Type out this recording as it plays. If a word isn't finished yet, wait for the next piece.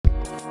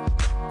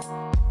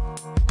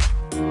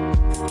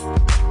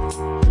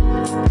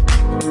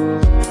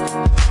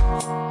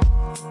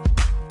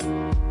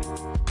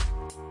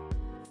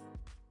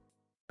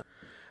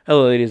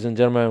Hello, ladies and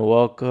gentlemen.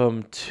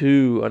 Welcome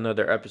to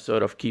another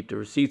episode of Keep the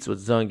Receipts with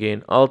Zungi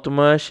and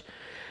Altamash.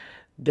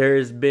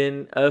 There's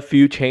been a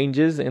few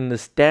changes in the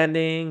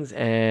standings,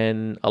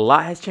 and a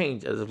lot has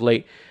changed as of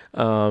late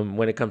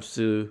when it comes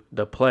to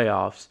the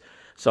playoffs.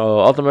 So,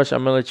 Altamash,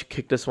 I'm going to let you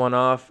kick this one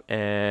off,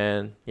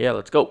 and yeah,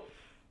 let's go.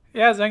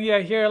 Yeah, Zangi,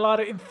 I hear a lot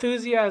of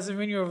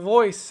enthusiasm in your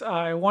voice.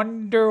 I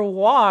wonder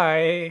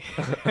why.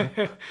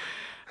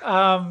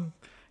 um,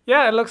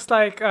 yeah, it looks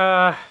like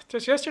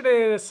just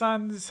yesterday the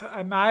Suns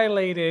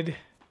annihilated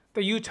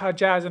the Utah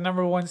Jazz, the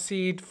number one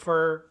seed,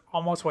 for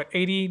almost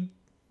 80%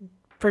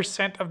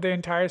 of the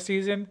entire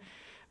season.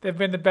 They've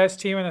been the best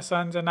team, and the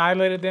Suns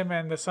annihilated them.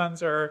 And the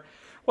Suns are,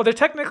 well, they're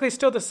technically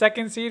still the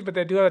second seed, but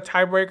they do have a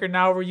tiebreaker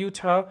now over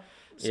Utah.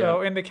 Yeah,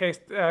 So in the case,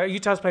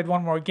 Utah's played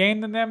one more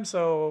game than them,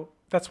 so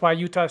that's why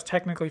Utah is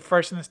technically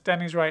first in the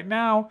standings right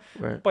now.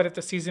 right. But if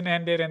the season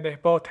ended and they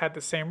both had the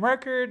same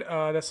record,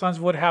 the Suns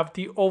would have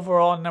the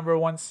overall number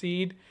one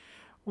seed,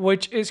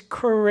 which is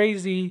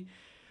crazy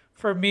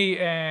for me.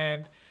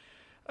 And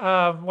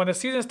when the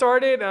season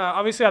started,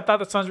 obviously I thought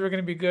the Suns were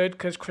going to be good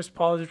because Chris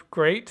Paul is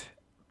great,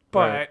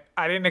 Right.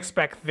 but I didn't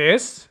expect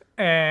this.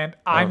 And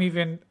I'm Oh,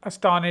 even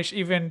astonished,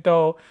 even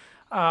though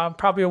I'm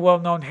probably a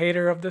well-known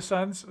hater of the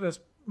Suns.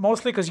 That's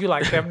mostly because you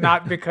like them,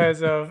 not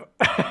because of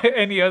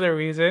any other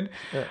reason.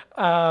 yeah.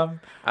 Um,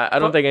 I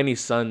don't but think any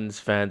Suns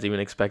fans even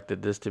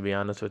expected this, to be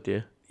honest with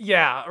you.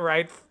 yeah,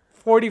 right.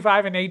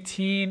 45 and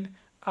 18.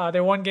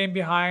 They're one game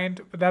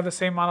behind, but they have the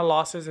same amount of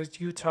losses as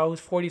Utah, who's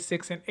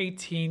 46 and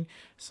 18.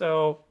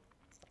 So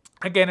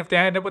again, if they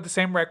end up with the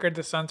same record,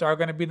 the Suns are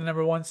going to be the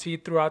number one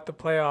seed throughout the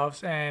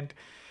playoffs. And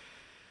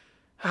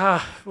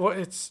well,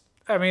 it's,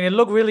 I mean, it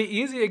looked really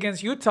easy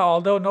against Utah,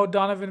 although no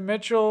Donovan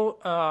Mitchell.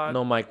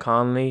 No Mike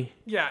Conley.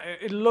 Yeah,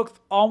 it looked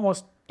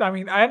almost. I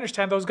mean, I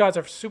understand those guys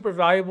are super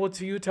valuable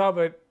to Utah,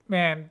 but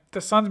man,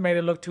 the Suns made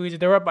it look too easy.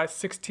 They were up by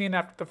 16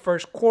 after the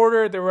first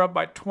quarter. They were up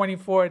by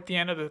 24 at the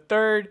end of the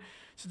third.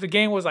 So the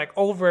game was like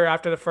over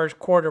after the first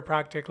quarter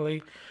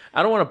practically.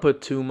 I don't want to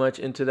put too much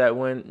into that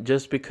win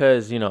just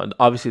because,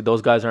 obviously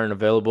those guys aren't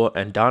available.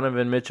 And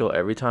Donovan Mitchell,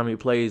 every time he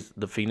plays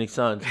the Phoenix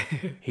Suns,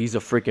 he's a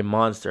freaking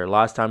monster.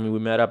 Last time we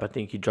met up, I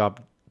think he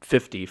dropped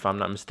 50, if I'm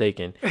not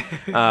mistaken.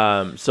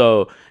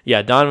 So,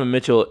 yeah, Donovan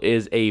Mitchell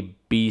is a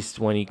beast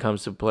when he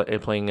comes to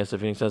playing against the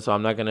Phoenix Suns. So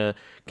I'm not going to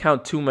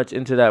count too much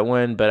into that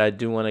win, but I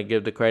do want to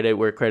give the credit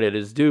where credit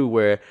is due,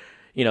 where,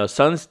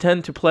 Suns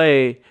tend to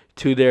play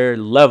to their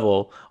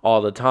level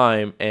all the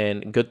time.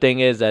 And good thing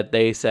is that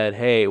they said,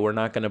 "Hey, we're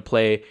not going to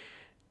play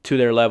to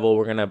their level.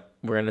 We're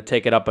gonna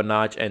take it up a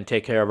notch and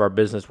take care of our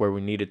business where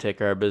we need to take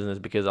care of business."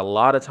 Because a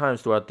lot of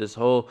times throughout this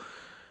whole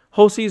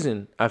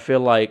season, I feel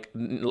like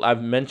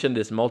I've mentioned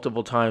this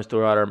multiple times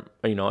throughout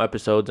our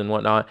episodes and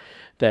whatnot,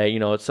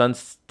 that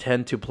Suns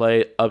tend to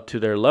play up to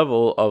their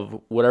level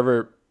of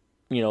whatever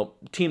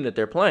team that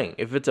they're playing.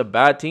 If it's a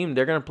bad team,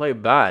 they're gonna play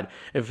bad.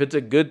 If it's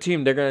a good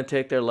team, they're gonna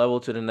take their level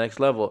to the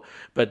next level.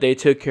 But they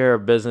took care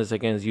of business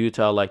against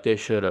Utah like they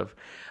should have.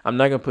 I'm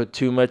not gonna put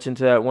too much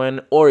into that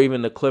win, or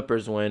even the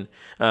Clippers win,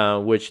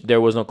 which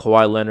there was no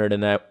Kawhi Leonard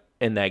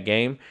in that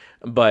game.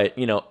 But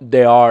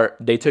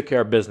they took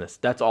care of business.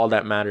 That's all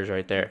that matters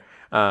right there.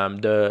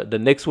 The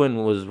Knicks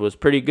win was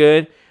pretty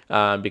good.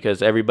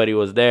 Because everybody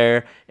was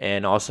there,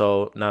 and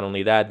also not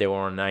only that, they were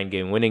on a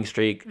 9-game winning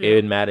streak Yeah.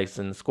 in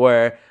Madison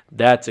Square.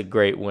 That's a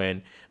great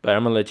win. But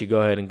I'm gonna let you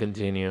go ahead and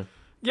continue.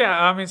 Yeah,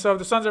 I mean, so if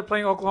the Suns are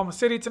playing Oklahoma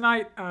City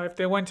tonight, if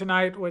they win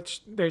tonight,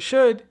 which they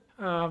should,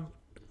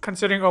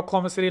 considering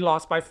Oklahoma City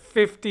lost by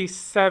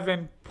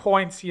 57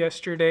 points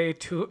yesterday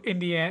to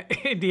Indiana,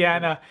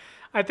 Indiana.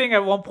 I think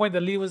at one point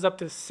the lead was up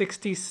to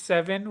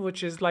 67,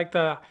 which is like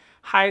the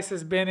highest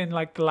it's been in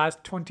like the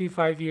last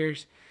 25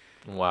 years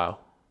Wow.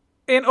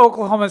 in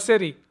Oklahoma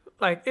City.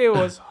 Like it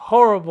was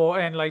horrible,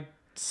 and like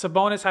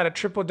Sabonis had a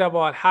triple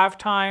double at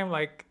halftime.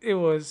 Like it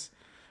was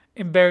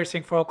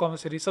embarrassing for Oklahoma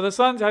City. So the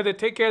Suns had to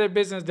take care of their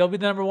business. They'll be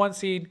the number one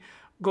seed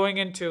going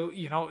into,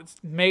 it's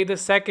May the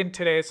 2nd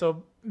today.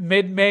 So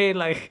mid-May,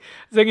 like,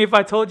 if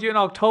I told you in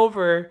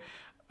October,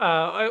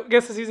 I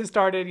guess the season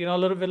started, a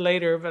little bit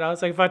later, but I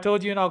was like, if I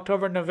told you in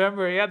October,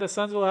 November, yeah, the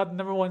Suns will have the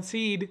number one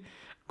seed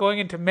going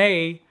into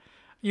May,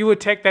 you would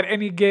take that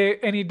any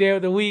day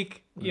of the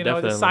week, to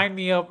Definitely. sign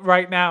me up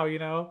right now,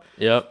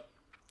 Yep.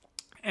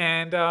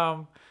 And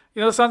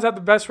the Suns have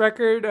the best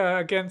record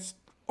against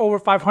over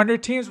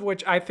 500 teams,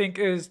 which I think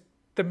is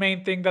the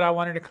main thing that I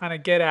wanted to kind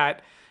of get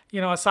at.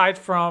 Aside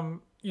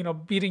from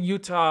beating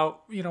Utah,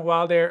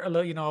 while they're a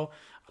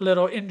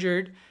little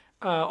injured.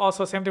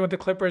 Also, same thing with the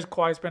Clippers.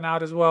 Kawhi's been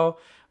out as well,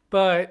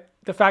 but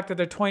the fact that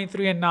they're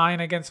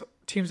 23-9 against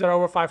teams that are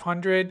over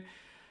 500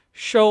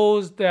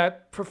 shows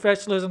that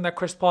professionalism that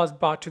Chris Paul has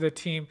brought to the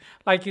team.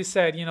 Like you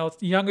said,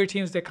 younger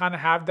teams, they kind of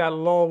have that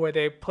lull where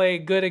they play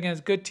good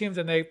against good teams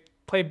and they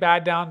play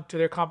bad down to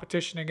their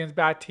competition against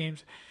bad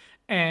teams.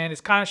 And it's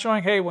kind of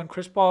showing, hey, when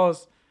Chris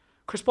Paul's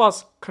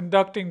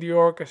conducting the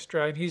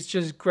orchestra and he's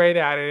just great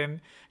at it.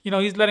 And,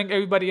 he's letting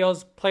everybody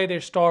else play their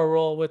star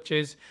role, which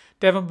is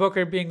Devin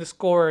Booker being the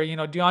scorer,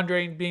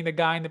 DeAndre being the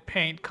guy in the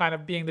paint, kind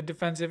of being the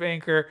defensive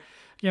anchor.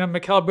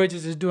 Mikal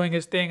Bridges is doing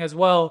his thing as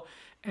well,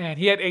 and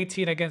he had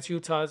 18 against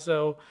Utah.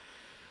 So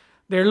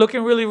they're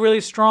looking really,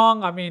 really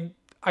strong. I mean,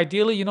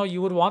 ideally,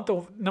 you would want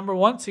the number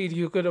one seed.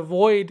 You could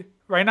avoid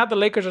right now the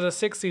Lakers are the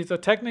sixth seed, so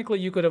technically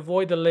you could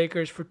avoid the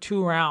Lakers for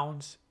 2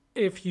 rounds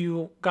if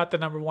you got the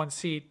number one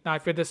seed. Now,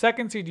 if you're the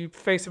second seed, you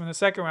face them in the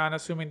second round,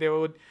 assuming they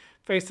would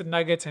face the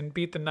Nuggets and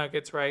beat the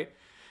Nuggets, right?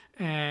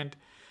 And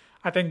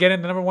I think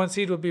getting the number one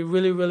seed would be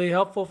really, really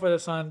helpful for the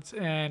Suns.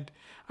 And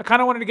I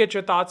kind of wanted to get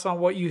your thoughts on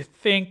what you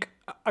think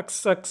a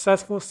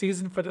successful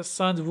season for the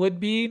Suns would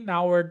be.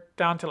 Now we're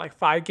down to like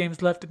 5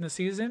 games left in the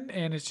season,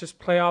 and it's just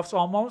playoffs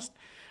almost.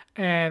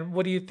 And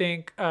what do you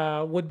think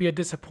would be a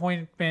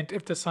disappointment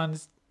if the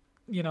Suns,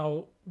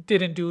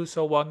 didn't do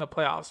so well in the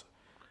playoffs?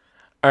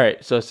 All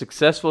right, so a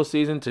successful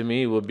season to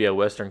me would be a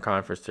Western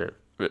Conference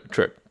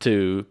trip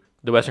to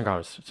the Western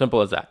Conference.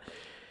 Simple as that.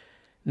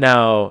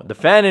 Now, the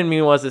fan in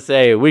me wants to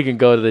say we can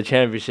go to the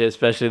championship,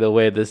 especially the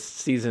way this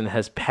season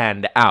has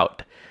panned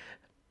out.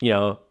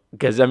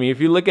 Because, if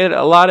you look at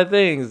a lot of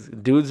things,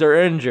 dudes are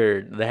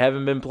injured. They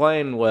haven't been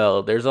playing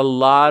well. There's a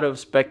lot of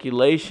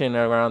speculation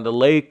around the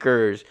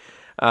Lakers.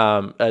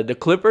 The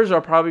Clippers are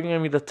probably going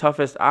to be the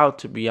toughest out,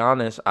 to be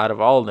honest, out of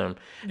all of them.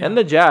 Yeah. And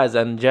the Jazz.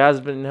 And Jazz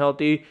been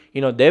healthy.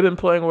 They've been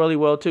playing really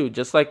well, too.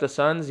 Just like the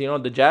Suns,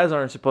 the Jazz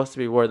aren't supposed to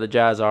be where the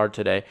Jazz are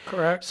today.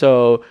 Correct.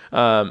 So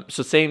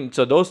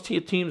those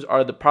teams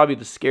are probably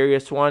the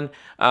scariest one.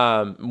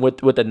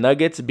 With the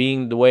Nuggets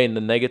being the way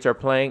the Nuggets are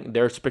playing,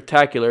 they're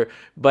spectacular.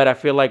 But I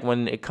feel like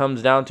when it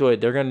comes down to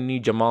it, they're going to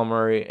need Jamal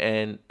Murray,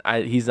 and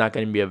he's not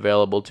going to be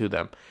available to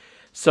them.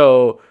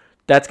 So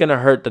that's going to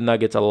hurt the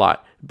Nuggets a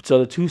lot. So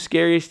the 2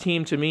 scariest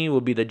teams to me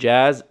will be the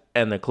Jazz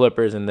and the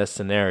Clippers in this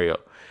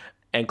scenario.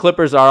 And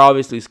Clippers are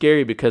obviously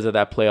scary because of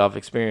that playoff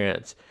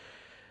experience.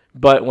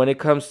 But when it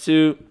comes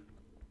to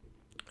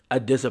a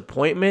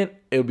disappointment,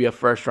 it would be a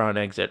first-round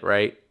exit,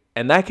 right?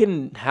 And that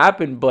can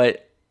happen,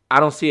 but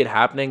I don't see it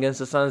happening against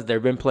the Suns.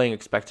 They've been playing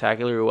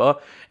spectacularly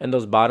well. And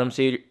those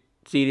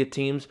bottom-seeded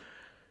teams,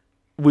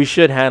 we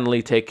should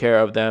handily take care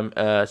of them,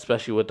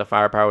 especially with the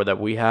firepower that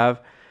we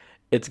have.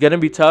 It's going to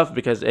be tough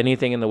because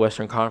anything in the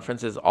Western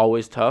Conference is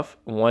always tough.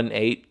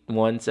 1-8,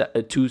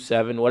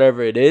 2-7,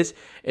 whatever it is,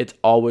 it's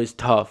always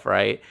tough,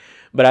 right?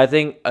 But I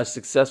think a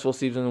successful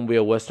season will be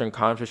a Western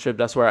Conference trip.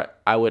 That's where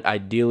I would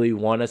ideally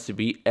want us to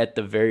be at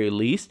the very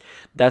least.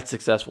 That's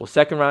successful.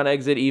 Second round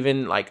exit,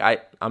 even,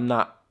 I'm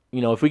not,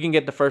 if we can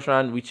get the first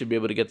round, we should be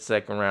able to get the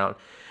second round.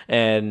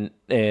 And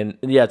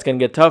yeah, it's going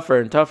to get tougher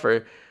and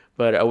tougher.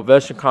 But a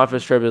Western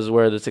Conference trip is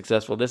where they're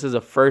successful. This is a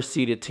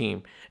first-seeded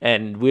team,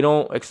 and we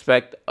don't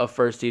expect a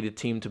first-seeded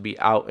team to be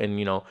out in,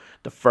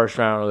 the first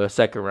round or the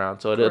second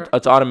round. So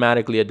it's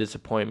automatically a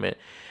disappointment.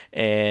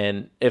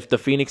 And if the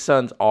Phoenix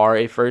Suns are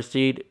a first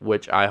seed,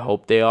 which I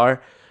hope they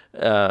are,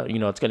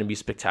 it's going to be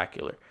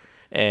spectacular.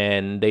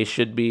 And they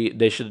should,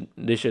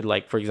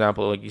 like, for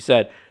example, like you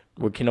said,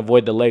 we can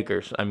avoid the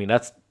Lakers.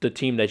 That's the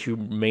team that you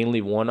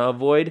mainly want to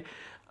avoid.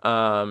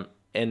 And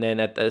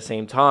then at the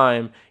same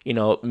time,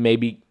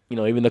 maybe,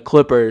 even the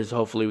Clippers,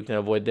 hopefully we can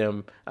avoid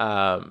them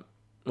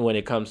when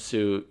it comes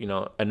to,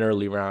 an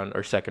early round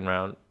or second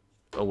round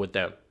with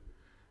them.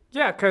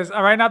 Yeah, because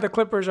right now the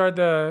Clippers are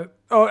the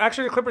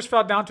Clippers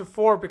fell down to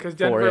 4 because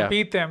Denver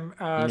beat them.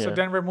 So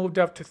Denver moved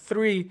up to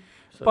 3.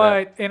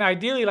 And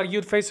ideally,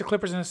 you'd face the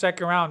Clippers in the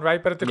second round,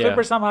 right? But if the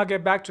Clippers somehow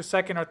get back to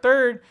second or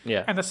third,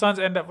 and the Suns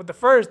end up with the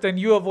first, then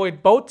you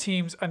avoid both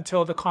teams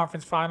until the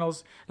conference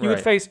finals. You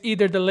would face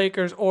either the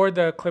Lakers or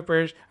the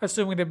Clippers,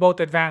 assuming they both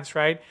advance,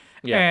 right?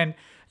 Yeah. And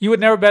you would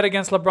never bet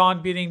against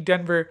LeBron beating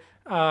Denver.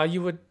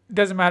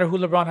 Doesn't matter who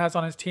LeBron has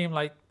on his team.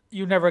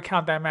 You never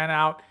count that man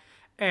out.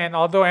 And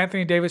although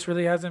Anthony Davis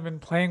really hasn't been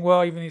playing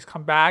well, even he's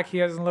come back, he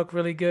hasn't looked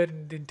really good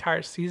in the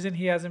entire season.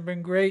 He hasn't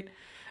been great.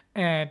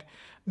 And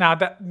now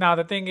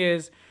the thing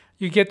is,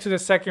 you get to the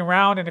second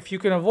round, and if you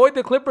can avoid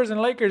the Clippers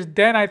and Lakers,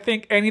 then I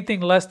think anything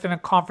less than a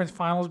conference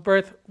finals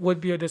berth would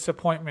be a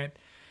disappointment.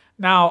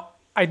 Now,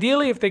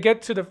 ideally, if they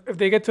get to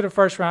the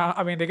first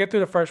round, they get through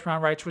the first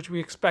round, right, which we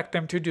expect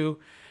them to do.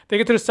 They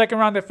get to the second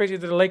round, they face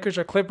either the Lakers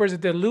or Clippers. If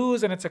they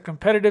lose, and it's a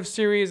competitive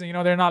series, and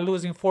they're not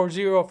losing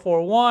 4-0,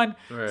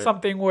 4-1,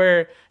 something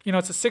where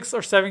it's a 6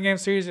 or 7 game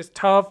series, it's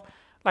tough.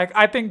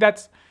 I think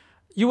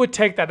you would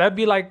take that. That'd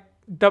be like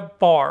the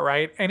bar,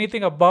 right?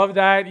 Anything above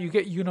that, you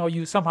get,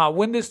 you somehow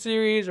win this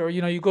series, or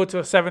you go to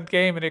a 7th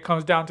game and it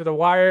comes down to the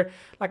wire.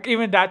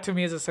 Even that to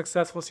me is a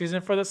successful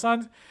season for the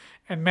Suns.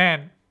 And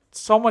man,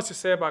 so much to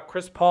say about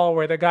Chris Paul,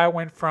 where the guy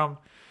went from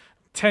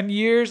 10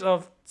 years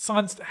of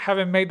Suns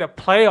haven't made the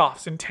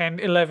playoffs in 10,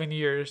 11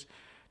 years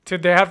to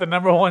they have the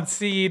number 1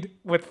 seed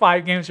with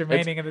 5 games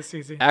remaining in the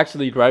season.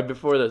 Actually, right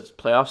before the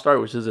playoff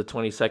start, which is the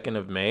 22nd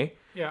of May.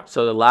 Yeah.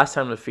 So the last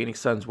time the Phoenix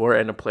Suns were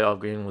in a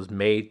playoff game was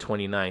May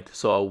 29th.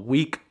 So a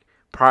week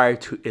prior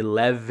to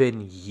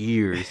 11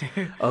 years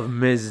of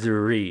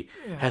misery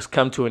has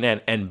come to an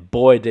end. And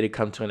boy, did it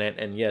come to an end.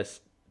 And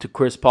yes, to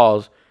Chris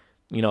Paul's,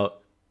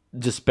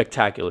 just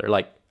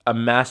spectacular. A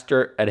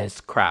master at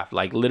his craft.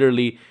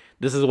 Literally,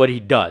 this is what he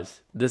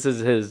does. This is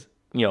his,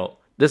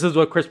 this This is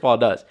what Chris Paul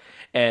does.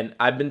 And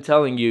I've been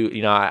telling you,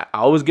 I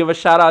always give a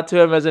shout out to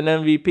him as an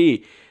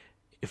MVP.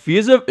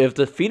 If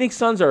the Phoenix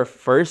Suns are a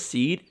first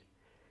seed,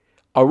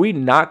 are we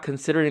not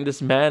considering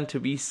this man to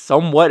be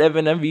somewhat of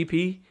an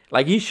MVP?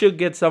 Like, he should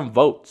get some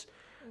votes.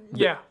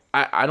 Yeah.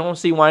 I don't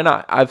see why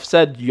not. I've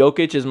said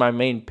Jokic is my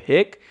main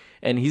pick,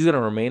 and he's going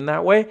to remain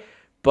that way.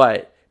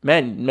 But,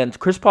 man,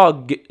 Chris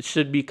Paul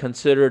should be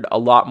considered a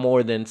lot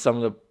more than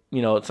some of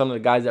the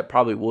guys that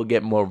probably will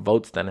get more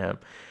votes than him.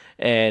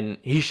 And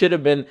he should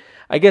have been,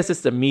 I guess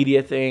it's the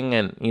media thing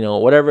and,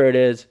 whatever it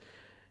is.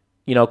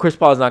 Chris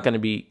Paul is not going to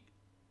be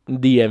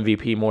the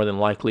MVP more than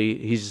likely.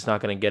 He's just not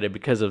going to get it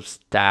because of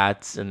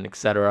stats and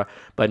etc.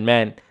 But,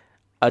 man,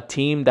 a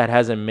team that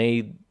hasn't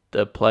made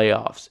the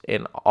playoffs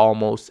in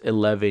almost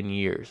 11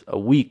 years,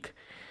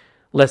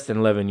 less than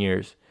 11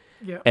 years.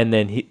 Yeah. And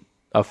then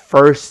a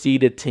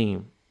first-seeded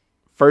team.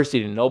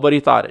 First-seeded. Nobody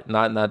thought it.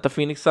 Not the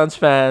Phoenix Suns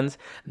fans,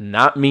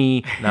 not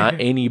me,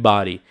 not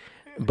anybody.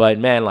 But,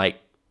 man, like,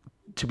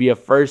 to be a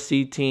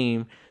first-seed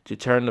team, to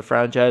turn the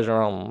franchise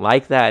around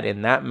like that,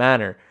 in that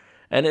manner.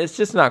 And it's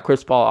just not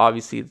Chris Paul,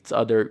 obviously. It's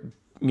other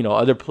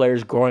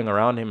players growing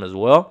around him as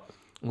well,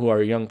 who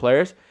are young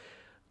players.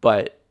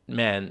 But,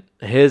 man,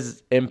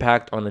 his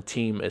impact on the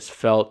team is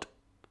felt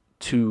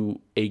to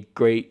a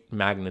great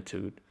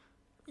magnitude.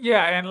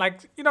 Yeah,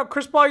 and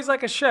Chris Paul, he's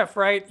like a chef,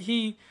 right?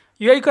 You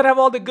could have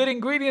all the good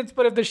ingredients,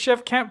 but if the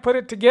chef can't put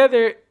it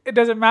together, it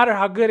doesn't matter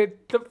how good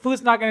the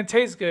food's not going to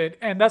taste good.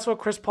 And that's what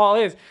Chris Paul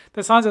is.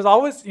 The Suns has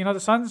always, the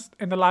Suns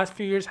in the last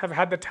few years have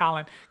had the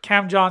talent.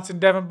 Cam Johnson,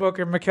 Devin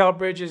Booker, Mikal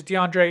Bridges,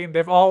 DeAndre, and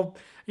they've all,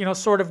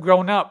 sort of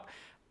grown up.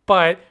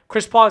 But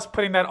Chris Paul is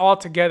putting that all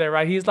together,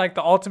 right? He's like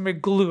the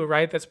ultimate glue,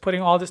 right? That's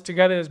putting all this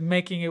together, is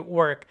making it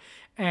work.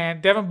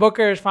 And Devin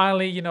Booker is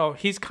finally,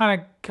 he's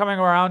kind of coming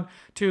around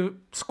to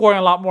scoring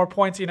a lot more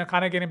points,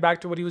 kind of getting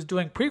back to what he was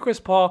doing pre-Chris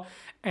Paul.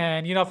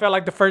 And, I felt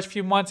like the first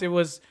few months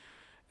it's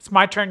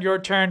my turn, your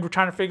turn. We're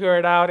trying to figure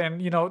it out.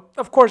 And,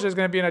 of course, there's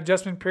going to be an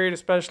adjustment period,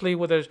 especially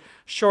with a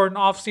short and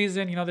off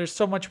season. There's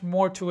so much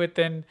more to it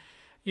than,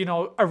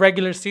 a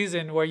regular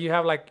season where you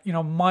have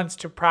months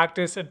to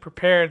practice and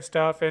prepare and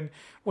stuff. And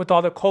with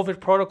all the COVID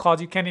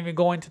protocols, you can't even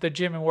go into the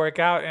gym and work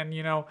out and,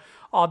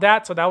 all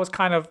that. So that was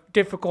kind of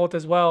difficult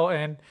as well.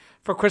 And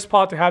for Chris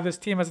Paul to have this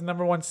team as the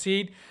number one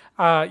seed,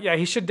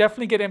 he should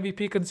definitely get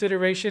MVP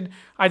consideration.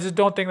 I just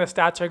don't think the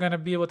stats are going to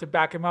be able to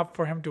back him up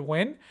for him to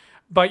win.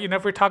 But,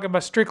 if we're talking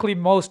about strictly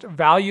most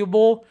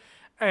valuable,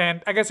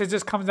 and I guess it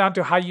just comes down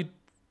to how you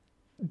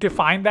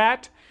define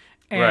that.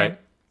 And,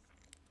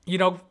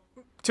 right.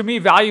 To me,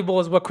 valuable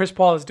is what Chris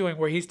Paul is doing,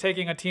 where he's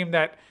taking a team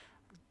that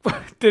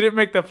didn't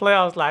make the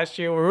playoffs last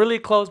year, were really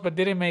close but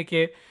didn't make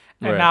it,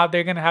 and now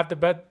they're going to have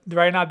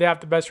right now they have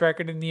the best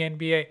record in the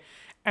NBA.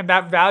 And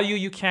that value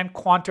you can't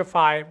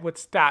quantify with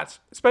stats,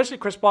 especially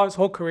Chris Paul's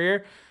whole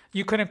career.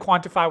 You couldn't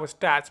quantify with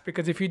stats,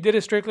 because if you did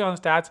it strictly on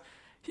stats,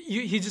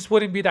 he just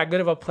wouldn't be that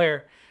good of a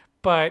player.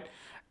 But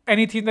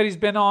any team that he's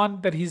been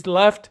on that he's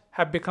left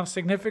have become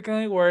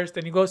significantly worse.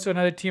 Then he goes to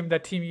another team.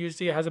 That team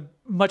usually has a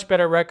much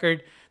better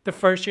record the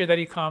first year that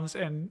he comes.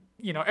 And,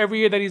 every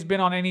year that he's been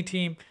on any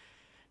team,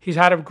 he's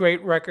had a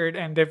great record,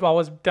 and they've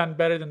always done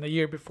better than the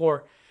year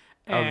before.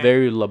 And a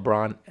very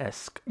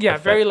LeBron-esque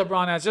effect. Very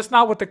LeBron-esque. Just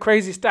not with the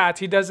crazy stats.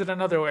 He does it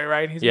another way,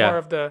 right? He's more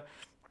of the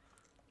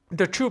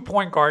true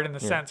point guard in the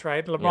sense,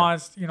 right?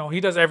 LeBron's, he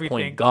does everything.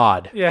 Point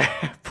God.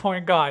 Yeah,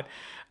 point God.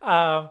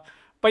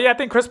 But I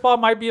think Chris Paul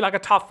might be like a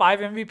top 5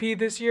 MVP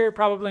this year,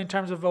 probably in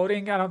terms of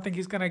voting. I don't think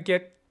he's going to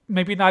get,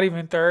 maybe not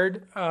even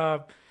third,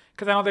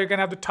 because I know they're going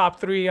to have the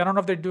top 3. I don't know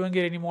if they're doing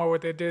it anymore where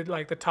they did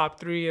like the top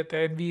 3 at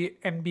the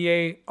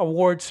NBA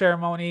award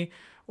ceremony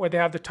where they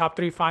have the top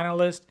 3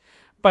 finalists.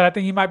 But I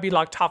think he might be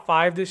like top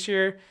 5 this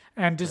year,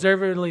 and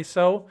deservedly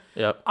so.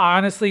 Yep. I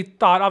honestly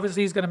thought,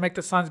 obviously, he's going to make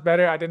the Suns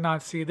better. I did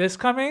not see this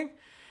coming.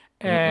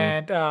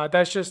 And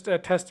that's just a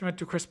testament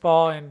to Chris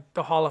Paul and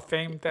the Hall of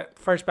Fame, that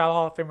first ballot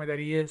Hall of Famer that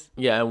he is.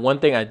 Yeah, and one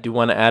thing I do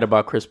want to add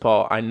about Chris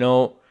Paul, I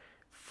know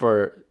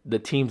for the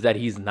teams that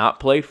he's not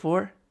played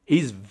for,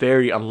 he's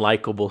very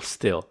unlikable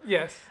still.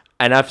 Yes.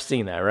 And I've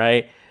seen that,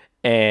 right?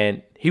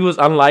 And he was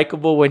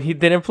unlikable when he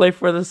didn't play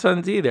for the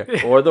Suns either,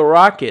 or the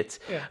Rockets.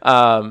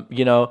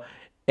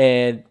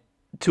 And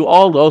to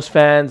all those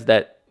fans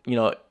that,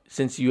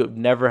 since you have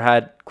never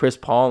had Chris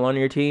Paul on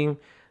your team,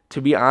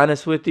 to be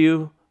honest with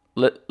you,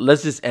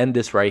 let's just end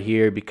this right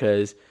here,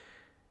 because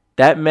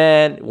that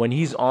man, when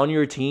he's on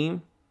your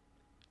team,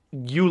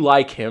 you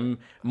like him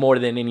more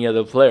than any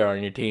other player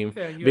on your team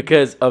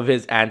because of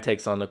his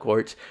antics on the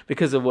courts,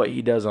 because of what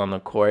he does on the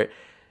court.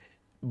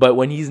 But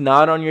when he's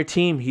not on your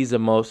team, he's the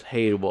most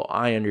hateable.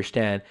 I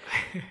understand.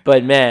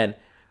 But, man,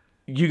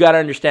 you got to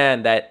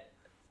understand that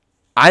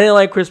I didn't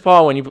like Chris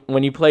Paul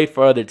when he played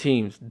for other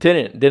teams.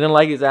 Didn't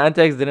like his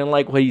antics, didn't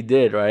like what he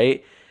did,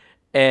 right?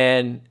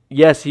 And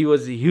yes, he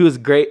was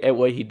great at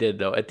what he did,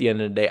 though. At the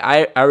end of the day,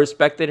 I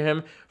respected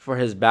him for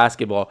his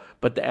basketball,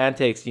 but the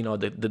antics,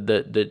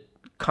 the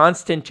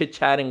constant chit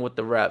chatting with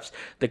the refs,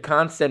 the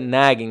constant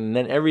nagging, and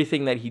then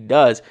everything that he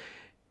does,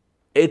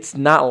 it's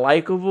not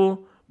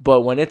likable.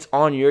 But when it's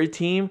on your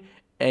team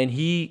and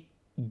he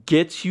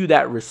gets you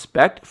that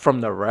respect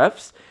from the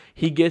refs.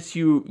 He gets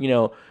you,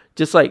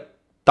 just like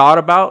thought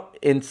about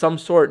in some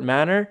sort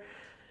manner.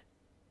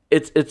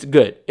 It's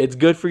good. It's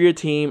good for your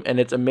team, and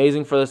it's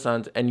amazing for the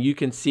Suns. And you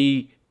can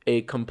see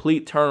a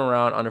complete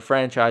turnaround on a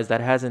franchise that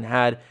hasn't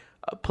had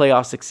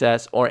playoff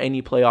success or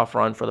any playoff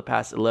run for the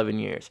past 11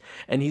 years.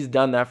 And he's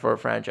done that for a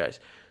franchise.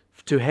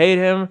 To hate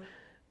him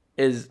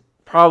is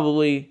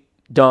probably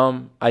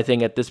dumb, I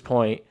think, at this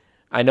point.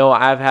 I know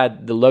I've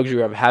had the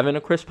luxury of having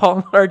a Chris Paul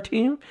on our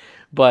team,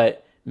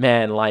 but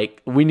man,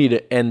 like, we need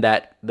to end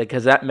that,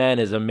 because that man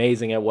is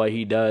amazing at what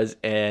he does,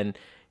 and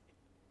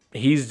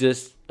he's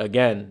just,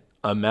 again,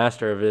 a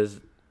master of his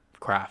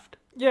craft.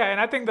 Yeah, and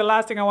I think the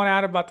last thing I want to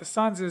add about the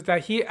Suns is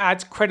that he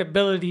adds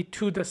credibility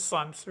to the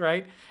Suns,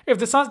 right? If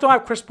the Suns don't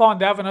have Chris Paul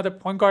and they have another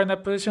point guard in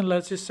that position,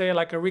 let's just say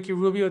like a Ricky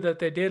Rubio that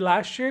they did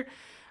last year,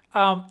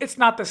 it's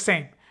not the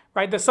same,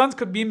 right? The Suns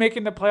could be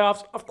making the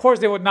playoffs. Of course,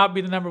 they would not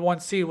be the number 1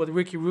 seed with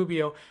Ricky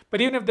Rubio. But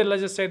even if they,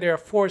 let's just say they're a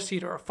 4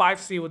 seed or a 5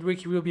 seed with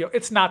Ricky Rubio,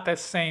 it's not the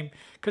same,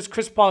 because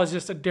Chris Paul is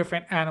just a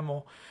different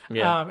animal.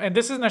 Yeah. And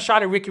this isn't a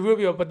shot at Ricky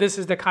Rubio, but this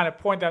is the kind of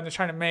point that I'm just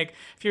trying to make.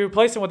 If you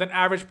replace him with an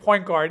average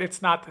point guard,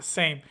 it's not the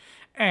same.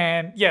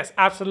 And yes,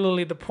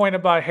 absolutely, the point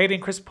about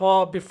hating Chris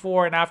Paul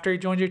before and after he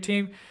joined your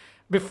team.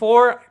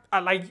 Before,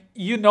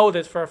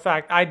 this for a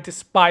fact, I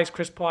despised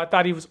Chris Paul. I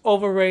thought he was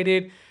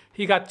overrated.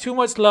 He got too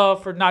much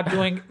love for not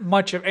doing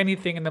much of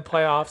anything in the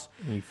playoffs.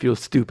 You feel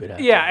stupid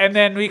after. Yeah, and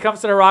then when he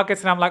comes to the Rockets,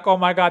 and I'm like, oh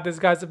my God, this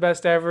guy's the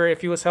best ever. If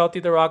he was healthy,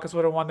 the Rockets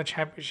would have won the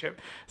championship.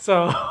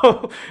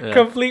 So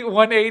complete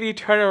 180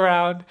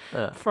 turnaround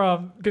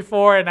from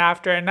before and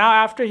after. And now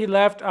after he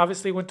left,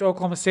 obviously went to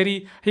Oklahoma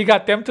City. He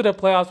got them to the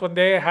playoffs when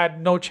they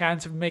had no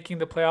chance of making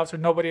the playoffs, or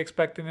nobody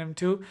expected them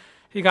to.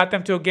 He got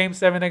them to a Game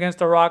 7 against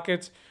the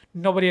Rockets.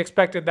 Nobody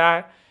expected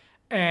that.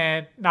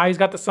 And now he's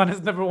got the Suns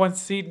as number 1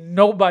 seed.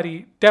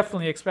 Nobody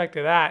definitely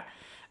expected that.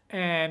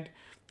 And,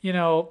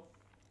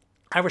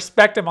 I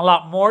respect him a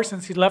lot more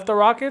since he left the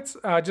Rockets,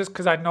 just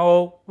because I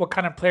know what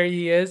kind of player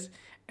he is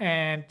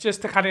and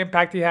just the kind of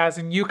impact he has.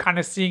 And you kind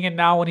of seeing it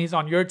now when he's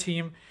on your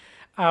team,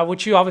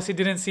 which you obviously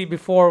didn't see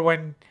before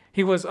when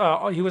he was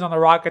on the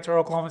Rockets or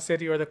Oklahoma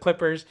City or the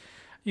Clippers.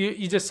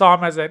 You just saw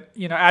him as a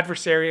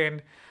adversary,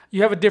 and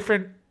you have a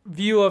different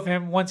view of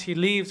him once he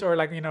leaves, or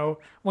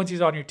once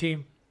he's on your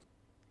team.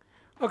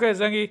 Okay,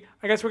 Zengi,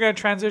 I guess we're going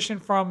to transition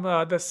from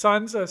the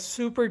Suns, a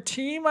super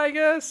team, I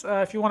guess,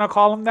 if you want to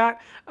call them that,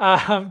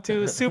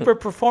 to super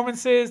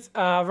performances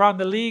around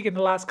the league in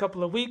the last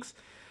couple of weeks.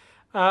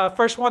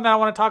 First one that I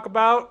want to talk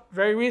about,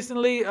 very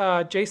recently,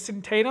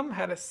 Jason Tatum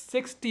had a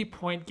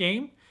 60-point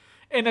game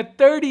and a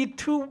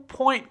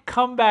 32-point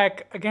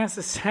comeback against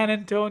the San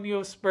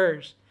Antonio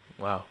Spurs.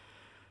 Wow.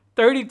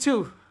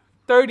 32,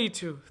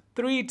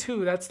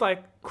 3-2. That's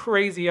like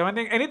crazy. I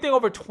think anything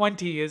over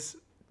 20 is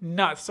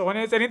nuts. So when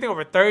it's anything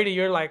over 30,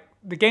 you're like,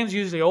 the game's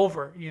usually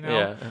over,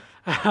 Yeah.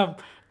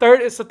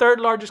 It's the third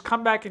largest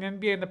comeback in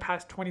NBA in the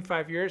past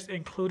 25 years,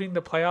 including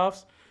the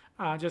playoffs.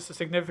 Just the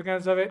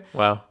significance of it.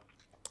 Wow.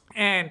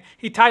 And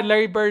he tied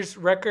Larry Bird's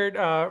record,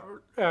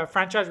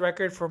 franchise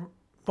record for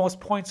most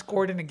points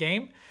scored in a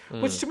game,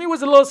 which to me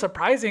was a little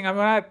surprising. I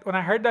mean, when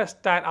I heard that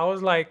stat, I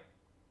was like,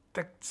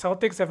 the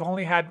Celtics have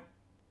only had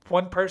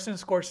one person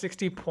score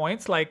 60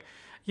 points. Like,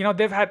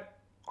 they've had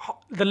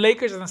the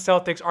Lakers and the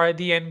Celtics are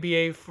the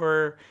NBA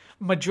for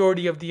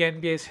majority of the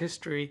NBA's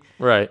history.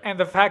 Right. And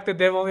the fact that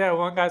they've only had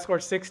one guy score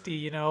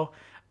 60,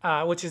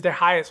 which is their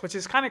highest, which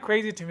is kind of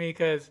crazy to me,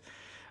 because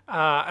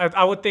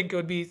I would think it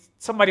would be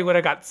somebody would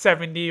have got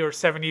 70 or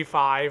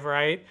 75,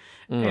 right?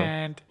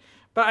 But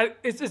I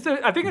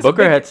think it's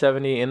Booker had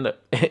 70 in the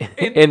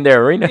in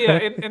their arena. Yeah,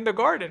 in the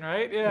Garden,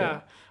 right?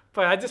 Yeah.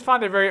 But I just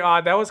found it very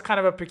odd. That was kind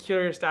of a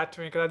peculiar stat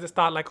to me, because I just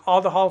thought, like,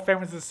 all the Hall of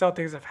Famers the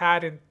Celtics have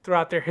had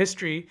throughout their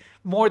history,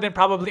 more than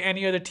probably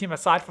any other team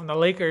aside from the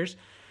Lakers.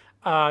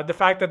 The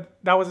fact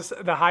that was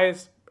the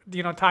highest,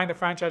 tying the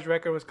franchise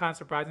record was kind of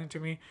surprising to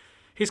me.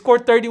 He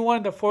scored 31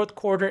 in the fourth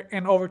quarter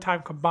and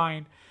overtime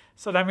combined.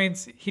 So that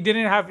means he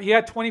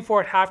had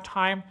 24 at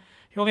halftime.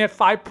 He only had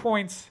 5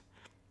 points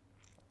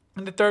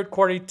in the third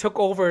quarter. He took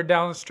over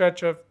down the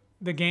stretch of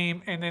the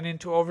game and then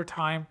into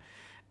overtime.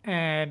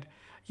 And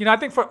I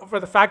think for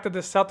the fact that the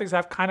Celtics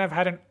have kind of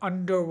had an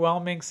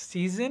underwhelming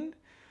season,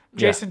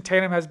 Jason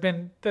Tatum has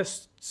been the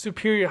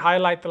superior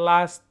highlight the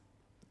last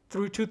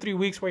 2-3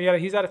 weeks, where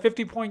he's had a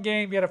 50-point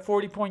game, he had a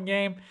 40-point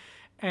game,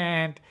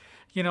 and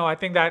I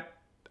think that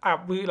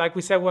we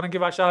want to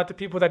give a shout out to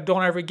people that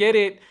don't ever get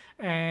it,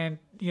 and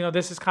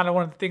this is kind of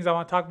one of the things I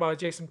want to talk about with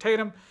Jason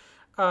Tatum.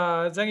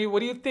 Zengi,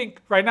 what do you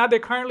think? Right now they're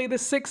currently the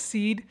 6th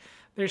seed.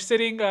 They're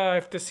sitting.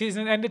 If the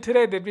season ended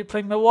today, they'd be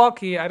playing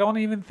Milwaukee. I don't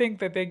even think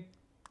that they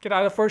get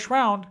out of the first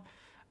round,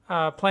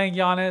 playing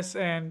Giannis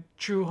and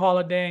Drew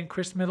Holiday and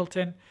Chris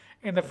Middleton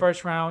in the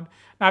first round.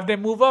 Now, if they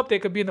move up, they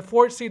could be in the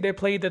 4th seed. They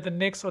play either the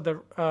Knicks or they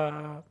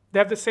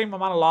have the same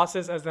amount of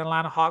losses as the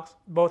Atlanta Hawks.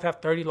 Both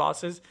have 30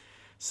 losses.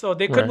 So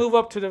they could move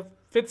up to the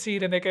 5th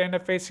seed, and they could end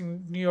up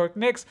facing New York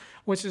Knicks,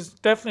 which is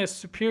definitely a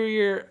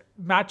superior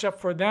matchup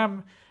for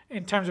them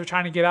in terms of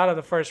trying to get out of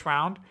the first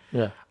round.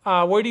 Yeah.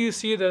 Where do you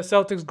see the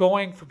Celtics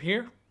going from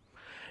here?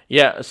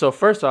 Yeah, so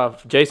first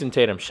off, Jason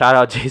Tatum. Shout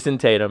out Jason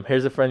Tatum.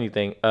 Here's a funny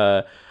thing.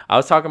 I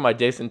was talking about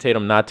Jason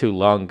Tatum not too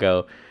long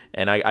ago,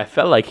 and I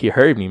felt like he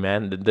heard me,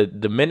 man.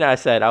 The minute I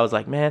said, I was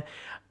like, man,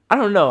 I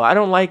don't know. I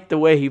don't like the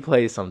way he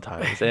plays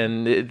sometimes,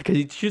 and because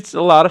he shoots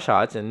a lot of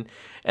shots, and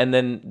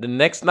then the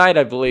next night,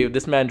 I believe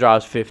this man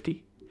drops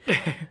 50.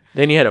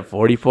 Then he had a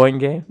 40-point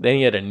game. Then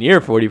he had a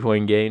near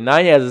 40-point game. Now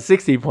he has a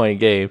 60-point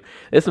game.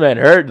 This man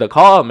heard the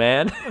call,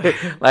 man.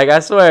 Like, I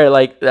swear,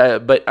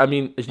 but I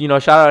mean,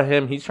 shout out to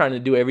him. He's trying to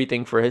do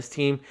everything for his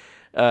team,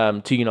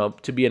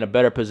 to be in a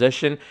better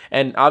position.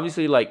 And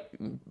obviously, like,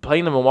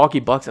 playing the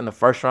Milwaukee Bucks in the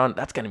first round,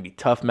 that's going to be a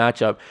tough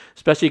matchup,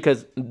 especially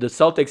because the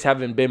Celtics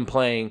haven't been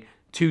playing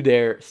to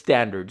their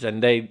standards,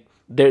 and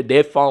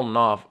they've fallen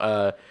off.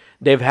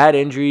 They've had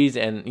injuries,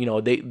 and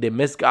they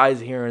miss guys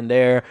here and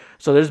there.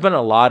 So there's been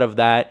a lot of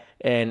that,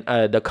 and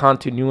the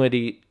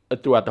continuity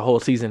throughout the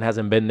whole season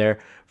hasn't been there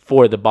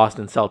for the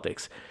Boston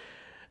Celtics.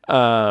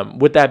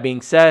 With that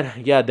being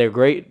said, yeah, they're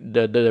great.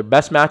 The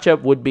best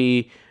matchup would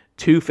be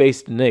to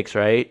face the Knicks,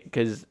 right?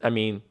 Because I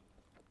mean,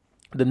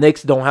 the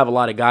Knicks don't have a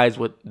lot of guys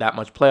with that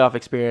much playoff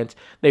experience.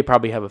 They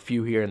probably have a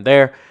few here and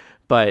there,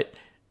 but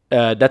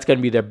that's going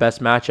to be their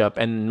best matchup,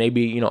 and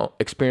maybe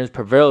experience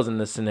prevails in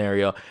this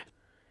scenario.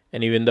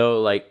 And even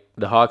though, like,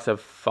 the Hawks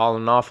have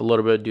fallen off a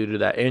little bit due to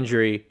that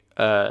injury,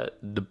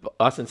 the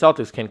Boston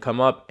Celtics can come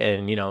up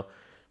and,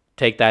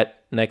 take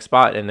that next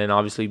spot. And then,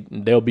 obviously,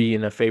 they'll be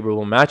in a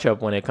favorable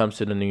matchup when it comes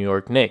to the New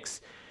York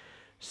Knicks.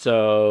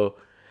 So,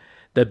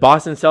 the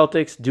Boston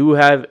Celtics do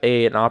have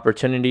an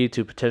opportunity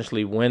to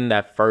potentially win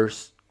that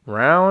first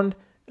round.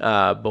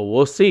 But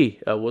we'll see.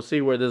 We'll see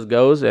where this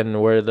goes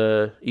and where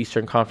the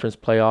Eastern Conference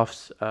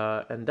playoffs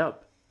end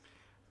up.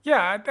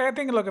 Yeah, I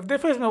think, look, if they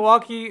face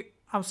Milwaukee,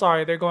 I'm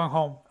sorry, they're going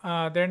home.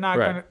 They're not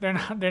Right.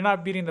 they're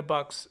not beating the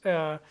Bucks.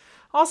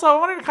 Also, I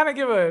wanted to kind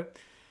of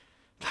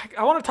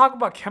I want to talk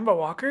about Kemba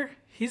Walker.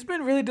 He's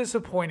been really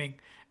disappointing,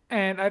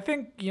 and I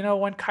think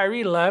when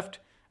Kyrie left,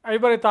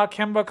 everybody thought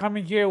Kemba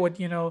coming here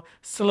would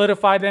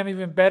solidify them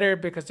even better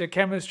because their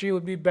chemistry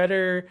would be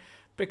better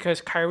because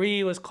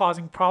Kyrie was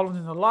causing problems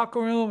in the locker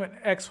room and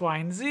X, Y,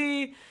 and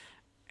Z,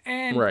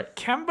 and Right.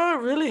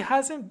 Kemba really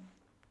hasn't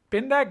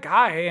been that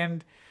guy,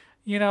 and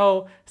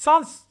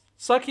sounds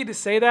sucky to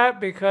say that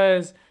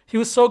because he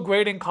was so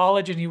great in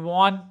college and he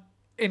won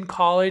in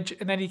college,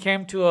 and then he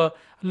came to a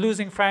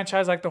losing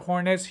franchise like the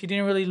Hornets. He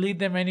didn't really lead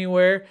them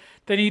anywhere.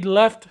 Then he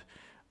left,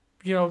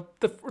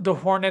 the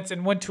Hornets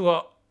and went to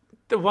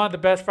one of the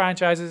best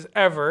franchises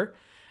ever,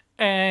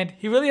 and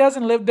he really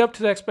hasn't lived up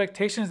to the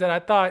expectations that I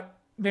thought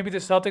maybe the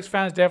Celtics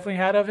fans definitely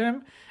had of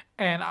him,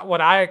 and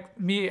what I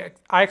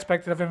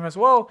expected of him as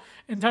well,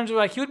 in terms of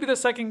like he would be the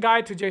second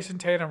guy to Jason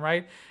Tatum,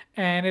 right?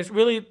 And it's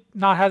really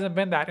hasn't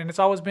been that, and it's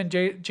always been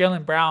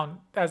Jaylen Brown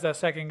as that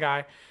second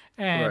guy,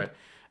 and Right.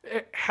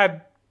 it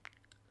had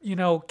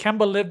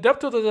Kemba lived up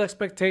to those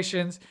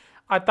expectations,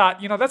 I thought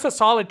that's a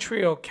solid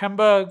trio: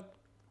 Kemba,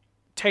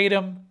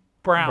 Tatum,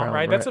 Brown,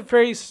 right? That's a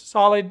very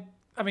solid.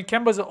 I mean,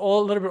 Kemba's a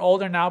little bit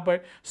older now,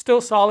 but still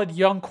solid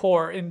young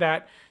core in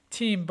that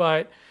team.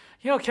 But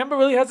Kemba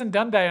really hasn't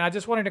done that, and I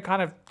just wanted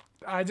to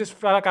I just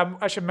felt like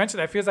I should mention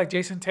that. It feels like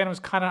Jason Tatum was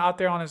kind of out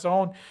there on his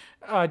own.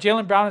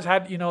 Jaylen Brown has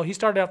had, he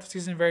started off the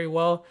season very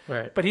well,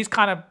 Right. but he's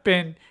kind of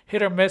been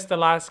hit or miss the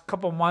last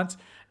couple months.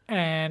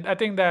 And I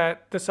think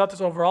that the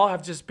Celtics overall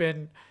have just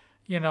been,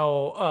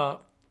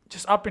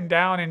 just up and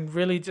down, and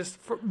really just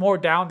more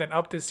down than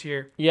up this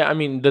year. Yeah, I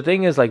mean, the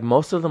thing is, like,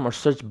 most of them are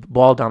such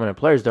ball-dominant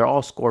players. They're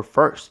all score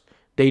first.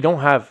 They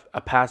don't have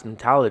a pass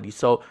mentality.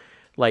 So,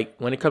 like,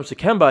 when it comes to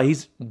Kemba,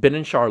 he's been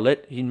in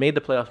Charlotte. He made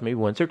the playoffs maybe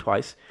once or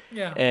twice.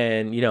 Yeah.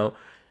 And,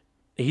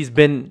 he's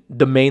been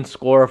the main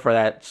scorer for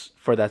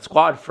that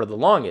squad for the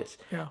longest.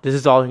 Yeah. This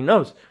is all he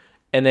knows.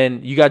 And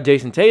then you got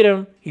Jason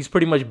Tatum. He's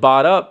pretty much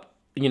bought up,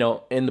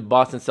 in the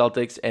Boston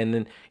Celtics. And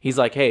then he's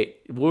like, hey,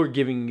 we're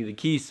giving you the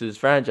keys to this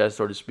franchise,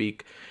 so to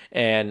speak,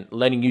 and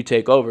letting you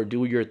take over,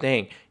 do your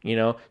thing,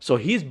 So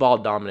he's ball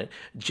dominant.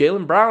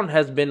 Jaylen Brown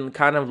has been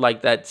kind of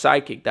like that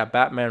sidekick, that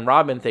Batman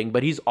Robin thing,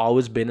 but he's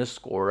always been a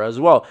scorer as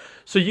well.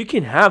 So you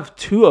can have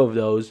two of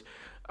those,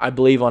 I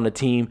believe, on a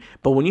team.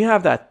 But when you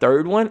have that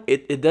third one,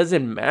 it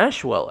doesn't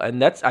mesh well.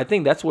 And I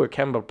think that's where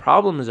Kemba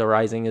problem is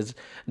arising, is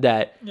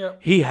that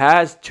he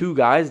has two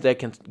guys that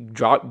can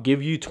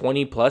give you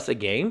 20 plus a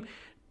game,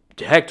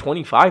 heck,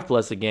 25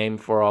 plus a game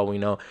for all we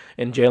know,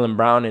 in Jaylen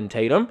Brown and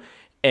Tatum.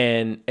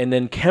 And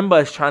then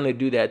Kemba is trying to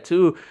do that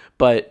too.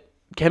 But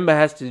Kemba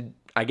has to,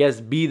 I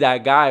guess, be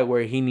that guy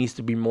where he needs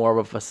to be more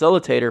of a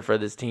facilitator for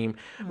this team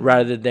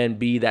rather than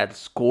be that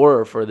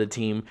scorer for the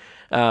team.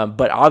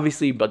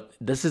 But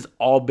this has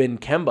all been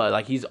Kemba.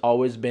 Like, he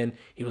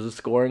was a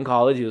scorer in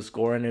college, he was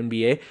scoring in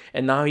NBA,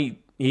 and now he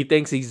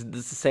thinks he's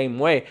the same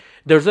way.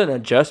 There's an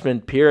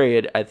adjustment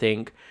period, I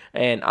think.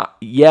 And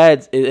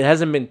it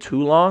hasn't been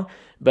too long,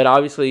 but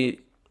obviously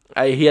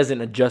he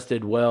hasn't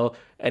adjusted well,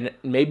 and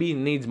maybe he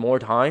needs more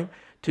time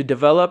to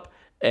develop.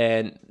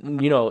 And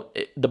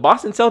the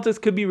Boston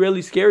Celtics could be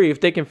really scary if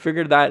they can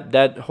figure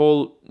that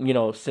whole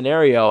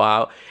scenario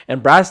out.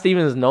 And Brad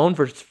Stevens is known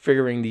for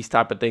figuring these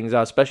type of things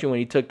out, especially when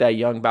he took that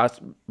young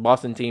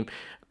Boston team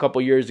a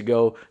couple years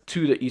ago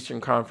to the Eastern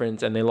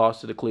Conference and they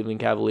lost to the Cleveland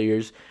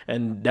Cavaliers.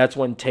 And that's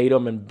when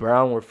Tatum and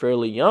Brown were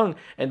fairly young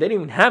and they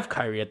didn't even have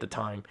Kyrie at the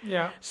time.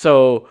 Yeah.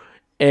 So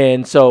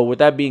with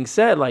that being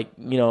said,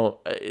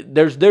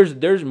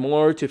 there's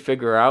more to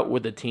figure out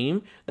with the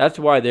team. That's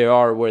why they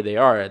are where they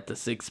are at the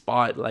 6th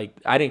spot. Like,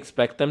 I didn't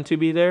expect them to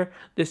be there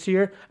this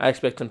year. I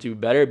expect them to be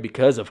better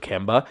because of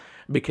Kemba,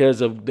 because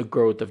of the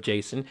growth of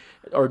Jason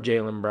or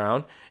Jaylen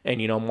Brown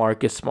and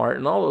Marcus Smart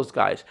and all those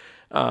guys.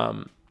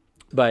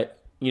 But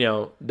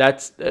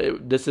that's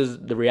this is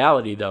the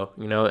reality though,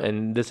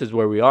 and this is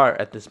where we are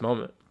at this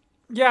moment.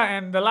 Yeah,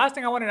 and the last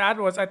thing I wanted to add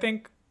was I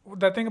think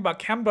the thing about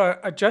Kemba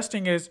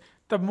adjusting is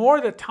the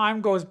more the time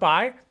goes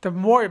by, the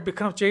more it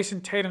becomes Jason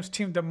Tatum's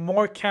team, the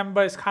more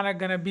Kemba is kind of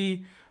going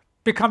to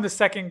become the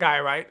second guy,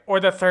 right? Or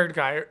the third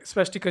guy,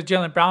 especially because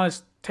Jaylen Brown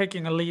is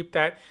taking a leap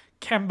that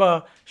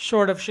Kemba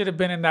should have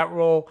been in that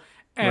role.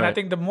 And I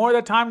think the more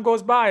the time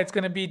goes by, it's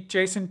going to be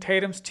Jason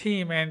Tatum's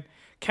team, and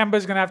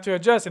Kemba's going to have to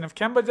adjust. And if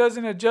Kemba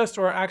doesn't adjust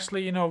or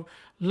actually,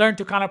 learn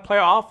to kind of play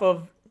off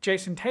of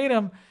Jason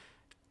Tatum,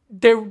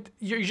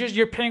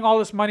 you're paying all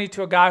this money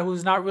to a guy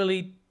who's not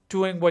really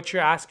doing what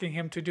you're asking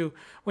him to do.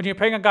 When you're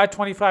paying a guy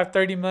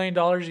 $25-30 million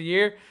a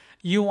year,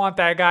 you want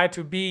that guy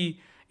to be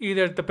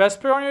either the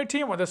best player on your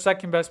team or the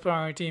second best player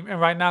on your team.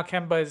 And right now,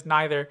 Kemba is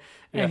neither.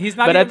 And he's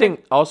not. But I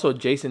think also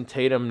Jason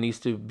Tatum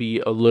needs to be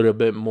a little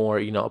bit more,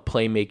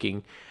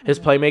 playmaking. His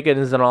playmaking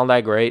isn't all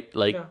that great.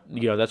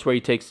 That's where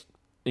he takes.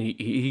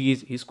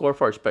 He scored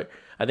first, but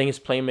I think his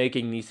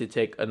playmaking needs to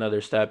take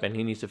another step, and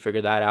he needs to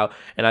figure that out.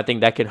 And I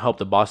think that can help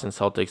the Boston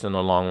Celtics in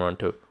the long run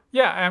too.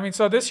 Yeah, I mean,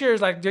 so this year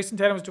is like Jason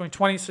Tatum is doing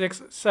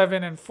 26,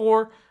 7, and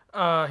 4.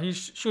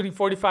 He's shooting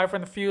 45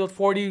 from the field,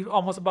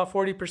 almost about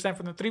 40%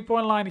 from the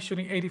three-point line. He's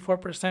shooting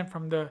 84%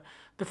 from the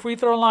free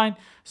throw line.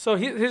 So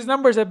his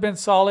numbers have been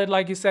solid.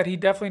 Like you said, he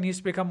definitely needs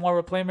to become more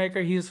of a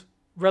playmaker. He's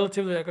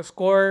relatively like a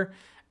scorer,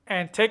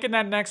 and taking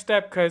that next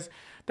step, because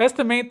that's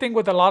the main thing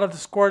with a lot of the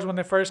scorers when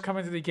they first come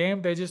into the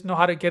game. They just know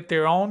how to get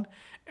their own,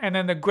 and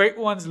then the great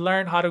ones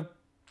learn how to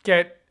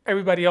get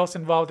everybody else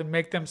involved and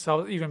make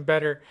themselves even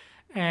better.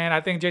 And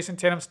I think Jason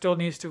Tatum still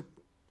needs to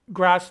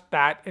grasp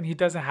that, and he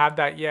doesn't have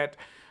that yet.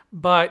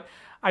 But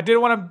I did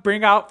want to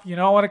bring out,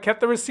 I want to keep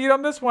the receipt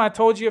on this one. I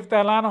told you if the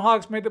Atlanta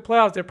Hawks made the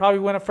playoffs, they'd probably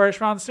win a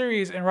first-round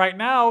series. And right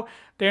now,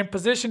 they're in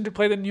position to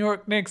play the New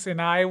York Knicks,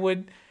 and I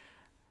would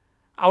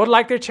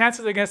like their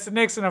chances against the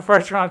Knicks in a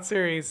first-round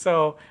series.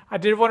 So I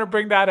did want to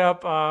bring that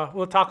up.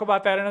 We'll talk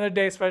about that another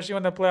day, especially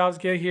when the playoffs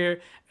get here,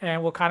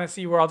 and we'll kind of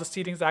see where all the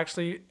seedings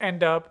actually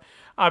end up.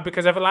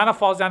 Because if Atlanta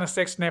falls down to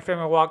 6 and they play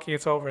Milwaukee,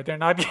 it's over. They're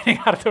not getting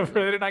out of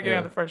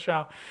the first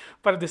round.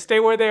 But if they stay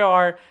where they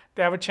are,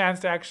 they have a chance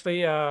to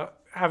actually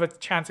have a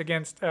chance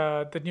against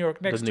the New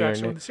York Knicks to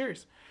actually win the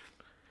series.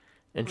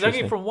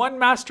 Looking from one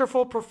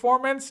masterful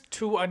performance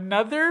to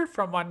another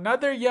from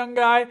another young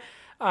guy,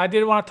 I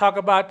did want to talk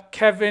about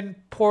Kevin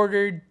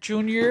Porter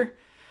Jr.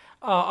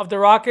 Of the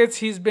Rockets.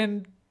 He's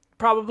been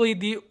probably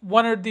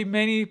one of the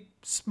many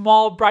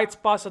small bright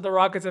spots that the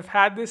Rockets have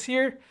had this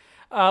year.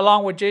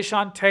 Along with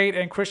Jayshawn Tate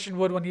and Christian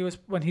Wood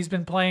when he's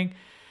been playing.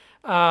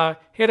 He had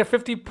a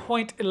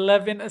 50-point,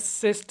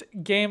 11-assist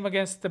game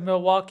against the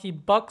Milwaukee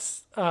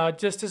Bucks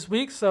just this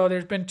week. So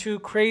there's been 2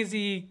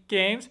 crazy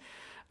games.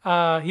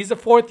 He's the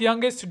 4th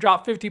youngest to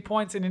drop 50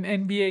 points in an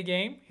NBA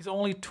game. He's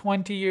only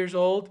 20 years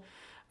old,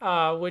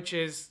 which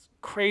is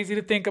crazy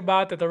to think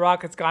about, that the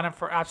Rockets got him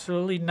for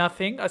absolutely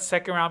nothing, a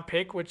second-round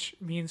pick, which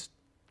means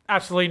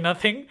absolutely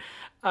nothing.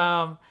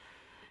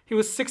 He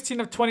was 16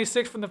 of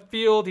 26 from the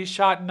field. He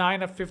shot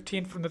 9 of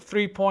 15 from the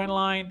three-point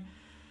line.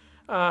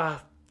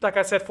 Like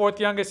I said, 4th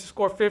youngest to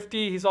score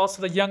 50. He's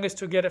also the youngest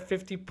to get a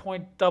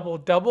 50-point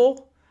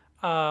double-double.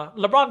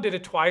 LeBron did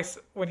it twice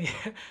when he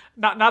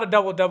not a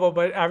double-double,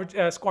 but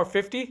average score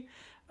 50.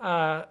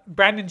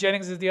 Brandon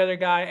Jennings is the other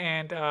guy,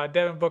 and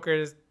Devin Booker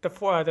is the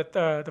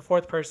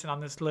 4th person on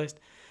this list.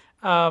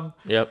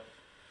 Yep.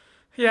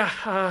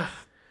 Yeah.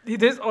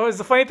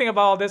 The funny thing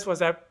about all this was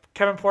that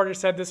Kevin Porter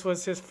said this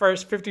was his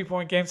first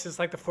 50-point game since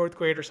like the 4th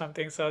grade or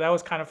something. So that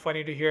was kind of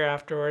funny to hear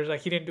afterwards.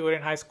 Like, he didn't do it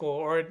in high school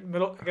or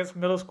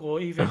middle school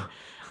even.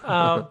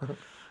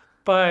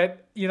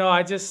 But,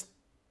 I just,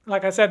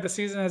 like I said, the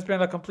season has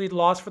been a complete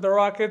loss for the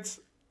Rockets.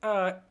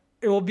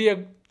 It will be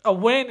a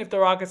win if the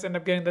Rockets end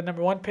up getting the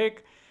number 1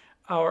 pick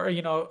or,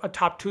 a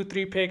top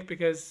 2-3 pick,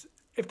 because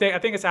I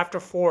think it's after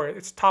 4.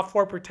 It's top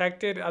 4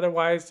 protected.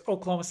 Otherwise,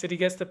 Oklahoma City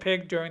gets the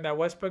pick during that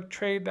Westbrook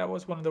trade. That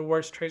was one of the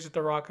worst trades that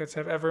the Rockets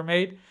have ever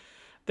made.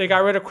 They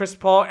got rid of Chris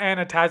Paul and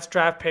attached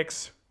draft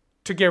picks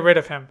to get rid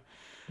of him.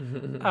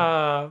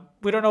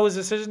 We don't know whose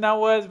decision that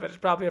was, but it's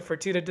probably a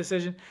Fertitta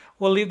decision.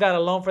 We'll leave that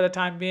alone for the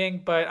time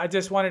being. But I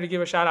just wanted to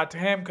give a shout out to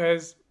him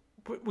because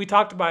we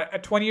talked about it.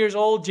 At 20 years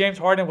old, James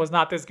Harden was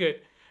not this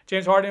good.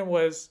 James Harden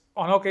was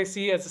on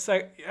OKC as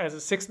a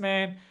 6th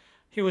man.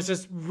 He was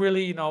just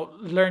really,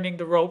 learning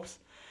the ropes.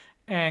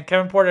 and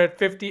Kevin Porter at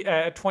 50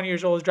 at 20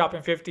 years old is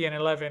dropping 50 and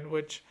 11,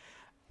 which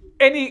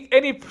any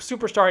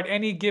superstar at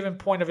any given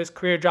point of his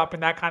career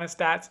dropping that kind of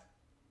stats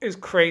is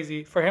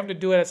crazy. For him to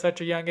do it at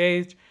such a young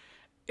age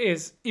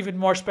is even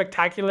more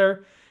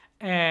spectacular.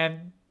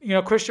 And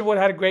Christian Wood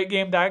had a great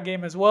game that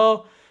game as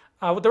well.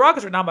 The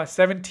Rockets were down by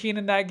 17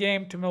 in that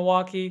game to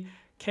Milwaukee.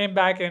 Came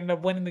back and ended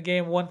up winning the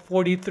game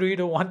 143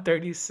 to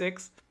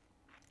 136.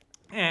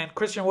 And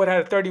Christian Wood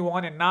had a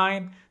 31 and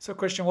 9. So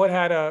Christian Wood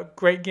had a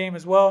great game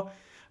as well.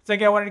 So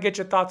again, I wanted to get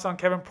your thoughts on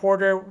Kevin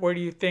Porter. Where do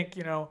you think,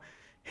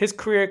 his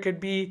career could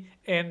be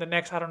in the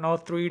next, I don't know,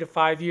 3 to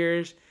 5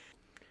 years?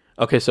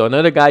 Okay, so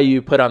another guy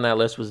you put on that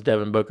list was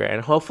Devin Booker.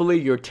 And hopefully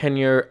your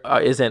tenure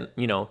isn't,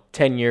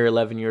 10 year,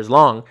 11 years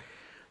long.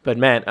 But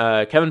man,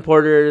 Kevin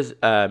Porter's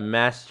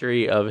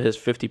mastery of his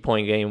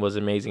 50-point game was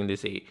amazing to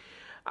see.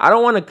 I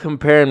don't want to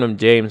compare him to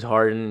James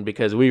Harden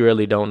because we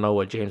really don't know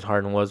what James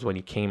Harden was when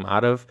he came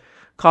out of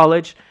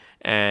college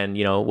and,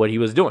 what he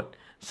was doing.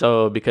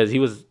 So because he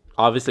was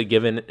obviously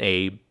given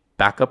a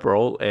backup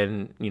role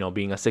and,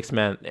 being a sixth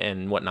man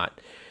and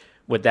whatnot.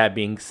 With that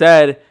being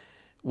said,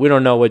 we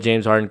don't know what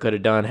James Harden could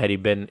have done had he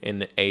been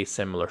in a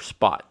similar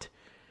spot.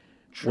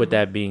 True. With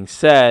that being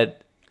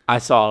said, I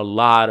saw a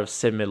lot of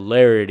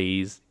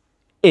similarities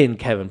in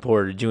Kevin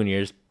Porter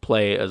Jr.'s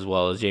play as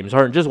well as James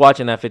Harden. Just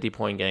watching that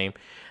 50-point game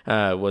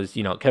was,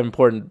 Kevin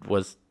Porter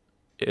was,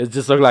 it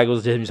just looked like it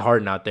was James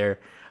Harden out there,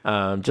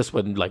 just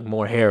with like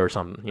more hair or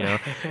something,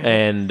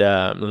 and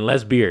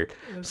less beard.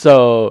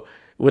 So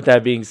with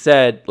that being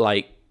said,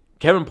 like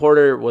Kevin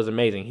Porter was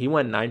amazing. He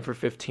went 9 for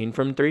 15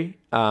 from 3,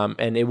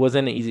 and it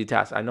wasn't an easy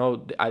task. I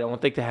don't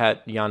think they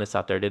had Giannis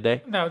out there, did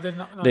they? No, they did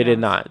not. No, they did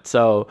not.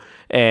 So,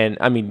 and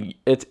I mean,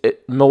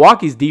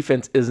 Milwaukee's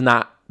defense is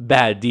not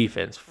bad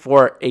defense.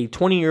 For a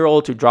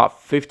 20-year-old to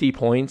drop 50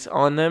 points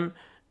on them,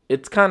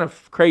 it's kind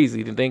of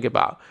crazy to think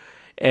about.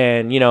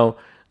 And,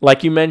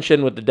 like you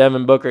mentioned with the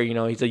Devin Booker,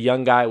 he's a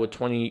young guy with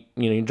 20,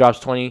 he drops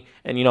 20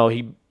 and,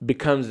 he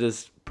becomes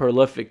this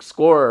prolific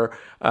scorer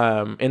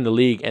in the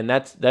league. And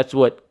that's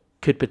what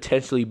could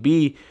potentially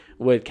be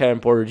with Kevin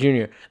Porter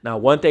Jr. Now,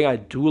 one thing I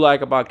do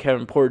like about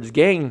Kevin Porter's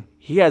game,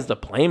 he has the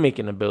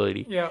playmaking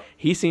ability. Yeah.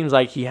 He seems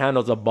like he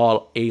handles the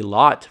ball a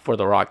lot for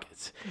the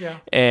Rockets. Yeah.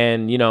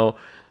 And,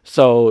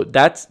 so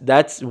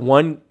that's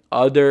one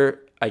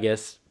other, I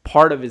guess,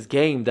 part of his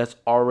game that's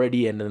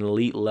already at an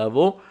elite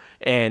level.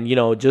 And,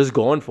 just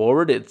going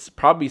forward, it's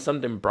probably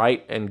something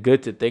bright and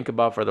good to think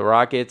about for the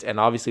Rockets. And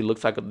obviously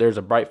looks like there's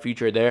a bright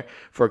future there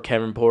for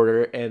Kevin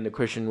Porter and the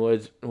Christian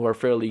Woods, who are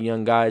fairly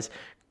young guys.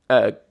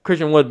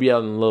 Christian Wood be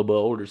on a little bit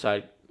older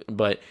side,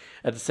 but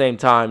at the same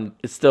time,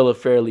 it's still a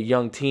fairly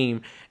young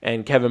team.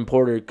 And Kevin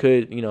Porter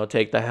could,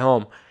 take the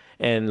helm.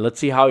 And let's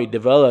see how he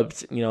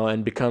develops,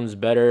 and becomes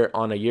better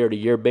on a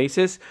year-to-year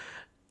basis.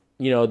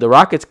 The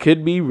Rockets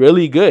could be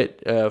really good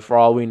for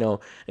all we know.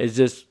 It's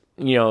just,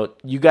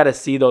 you got to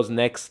see those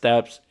next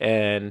steps.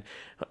 And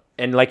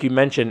like you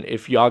mentioned,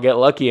 if y'all get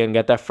lucky and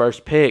get that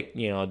first pick,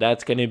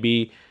 that's going to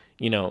be,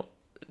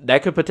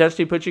 that could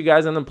potentially put you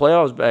guys in the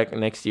playoffs back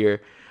next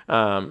year.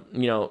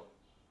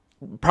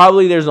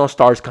 Probably there's no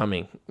stars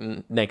coming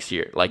next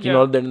year. Like,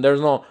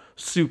 there's no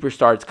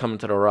superstars coming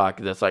to the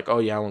Rockets. That's like, oh,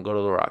 yeah, I want to go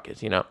to the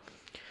Rockets,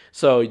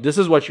 So this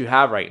is what you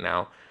have right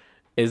now.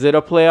 Is it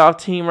a playoff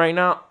team right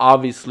now?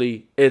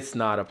 Obviously, it's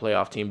not a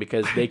playoff team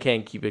because they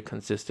can't keep it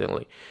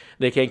consistently.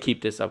 They can't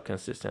keep this up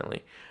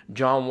consistently.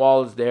 John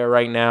Wall is there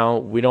right now.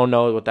 We don't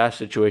know what that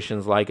situation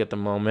is like at the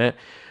moment.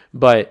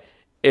 But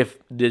if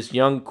this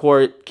young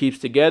core keeps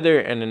together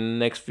and in the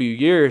next few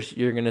years,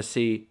 you're gonna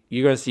see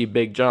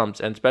big jumps.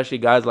 And especially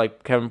guys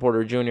like Kevin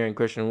Porter Jr. and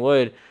Christian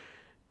Wood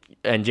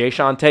and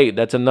Jayshawn Tate,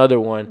 that's another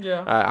one.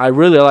 Yeah. I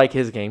really like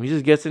his game. He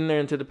just gets in there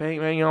into the paint,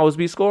 man. You always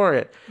be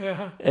scoring.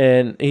 Yeah.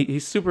 And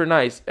he's super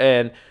nice.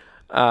 And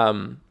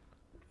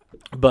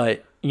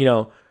but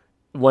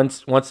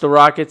once the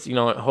Rockets,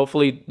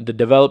 hopefully the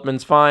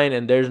development's fine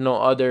and there's no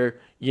other,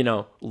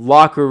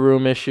 locker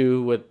room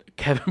issue with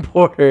Kevin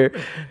Porter,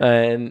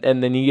 and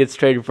then he gets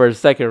traded for a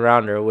second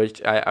rounder, which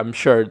I'm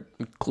sure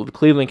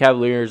Cleveland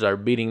Cavaliers are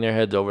beating their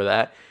heads over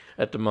that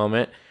at the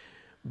moment.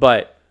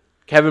 But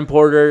Kevin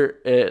Porter,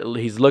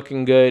 he's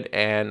looking good,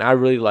 and I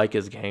really like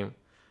his game.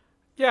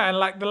 Yeah, and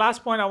like the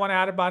last point I want to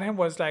add about him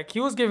was like he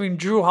was giving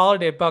Drew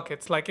Holiday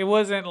buckets. Like it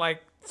wasn't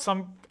like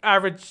some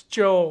average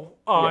Joe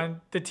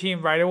on the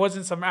team, right? It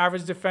wasn't some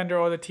average defender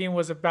or the team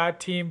was a bad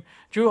team.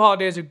 Drew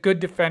Holiday is a good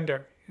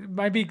defender. He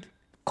might be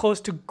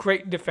close to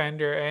great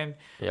defender, and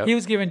he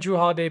was giving Drew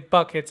Holiday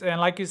buckets.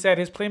 And like you said,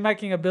 his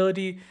playmaking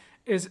ability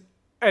is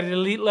at an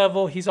elite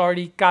level. He's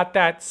already got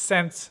that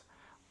sense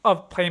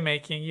of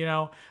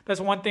playmaking. That's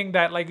one thing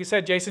that, like you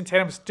said, Jason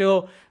Tatum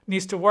still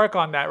needs to work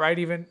on that, right?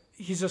 Even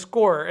he's a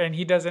scorer and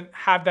he doesn't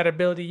have that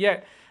ability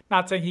yet.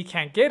 Not saying he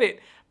can't get it,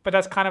 but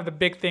that's kind of the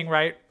big thing,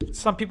 right?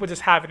 Some people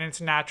just have it and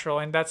it's natural,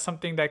 and that's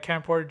something that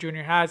Kevin Porter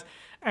Jr. has.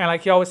 And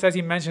like he always says,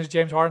 he mentions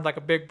James Harden like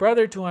a big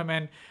brother to him,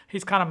 and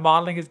he's kind of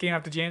modeling his game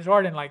after James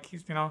Harden. Like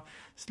he's,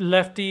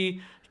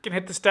 lefty, he can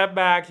hit the step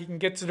back, he can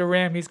get to the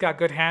rim, he's got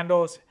good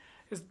handles.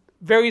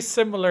 very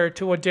similar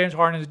to what James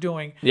Harden is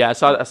doing. Yeah, I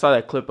saw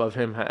that clip of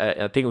him.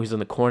 I think he was in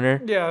the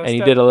corner, Yeah, and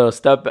he did a little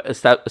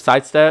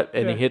side step,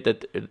 and yeah,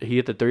 he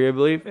hit the three, I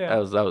believe. yeah,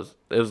 That was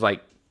it was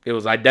like it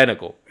was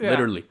identical, yeah.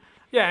 literally.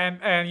 Yeah,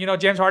 and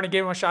James Harden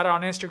gave him a shout out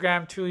on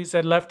Instagram too. He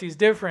said lefty's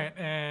different,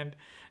 and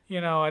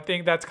I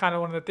think that's kind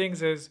of one of the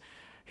things is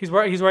he's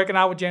working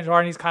out with James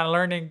Harden. He's kind of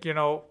learning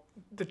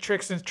the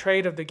tricks and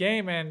trade of the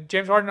game. And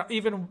James Harden,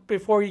 even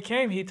before he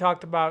came, he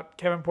talked about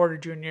Kevin Porter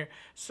Jr.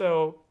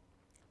 So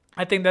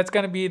I think that's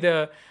gonna be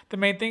the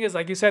main thing is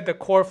like you said, the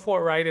core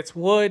four, right? It's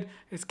Wood,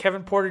 it's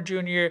Kevin Porter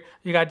Jr.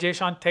 You got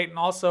Jayshawn Tate and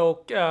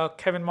also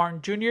Kevin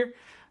Martin Jr.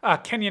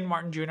 Kenyon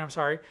Martin Jr. I'm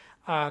sorry,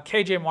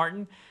 KJ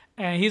Martin.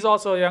 And he's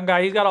also a young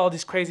guy. He's got all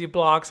these crazy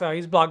blocks.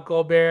 He's blocked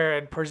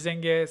Gobert and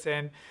Porzingis.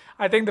 And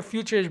I think the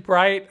future is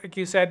bright. Like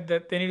you said,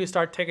 that they need to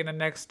start taking the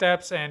next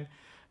steps. And,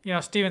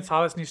 Steven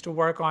Silas needs to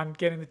work on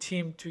getting the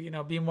team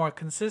to, be more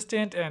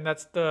consistent. And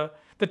that's the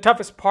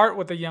toughest part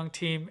with a young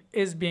team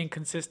is being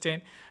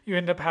consistent. You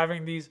end up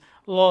having these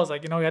lulls.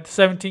 Like, we had the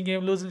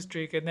 17-game losing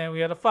streak. And then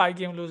we had a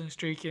 5-game losing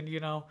streak. And,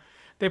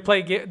 they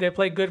play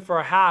good for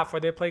a half or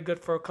they play good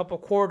for a couple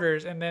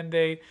quarters. And then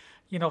they,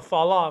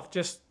 fall off.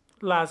 Just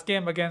last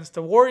game against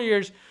the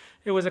Warriors,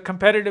 it was a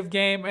competitive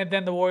game, and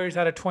then the Warriors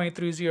had a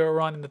 23-0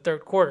 run in the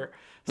third quarter.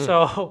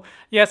 So,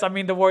 yes, I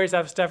mean, the Warriors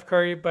have Steph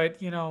Curry, but,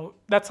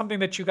 that's something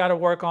that you got to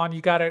work on.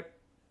 You got to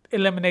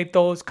eliminate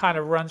those kind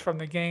of runs from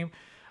the game.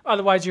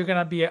 Otherwise, you're going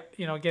to be,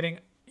 you're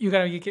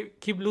going to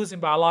keep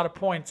losing by a lot of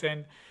points,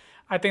 and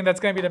I think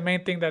that's going to be the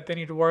main thing that they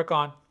need to work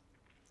on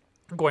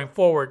going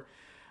forward.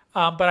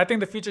 But I think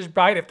the future is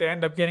bright if they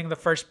end up getting the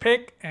first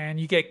pick, and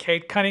you get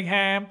Cade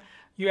Cunningham.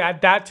 You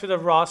add that to the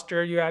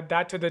roster, you add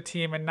that to the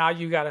team, and now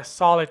you got a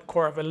solid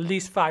core of at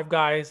least 5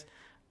 guys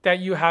that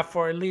you have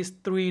for at least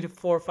 3 to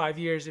 4 or 5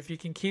 years if you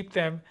can keep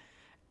them.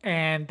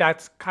 And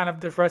that's kind of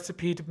the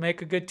recipe to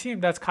make a good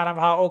team. That's kind of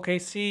how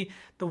OKC,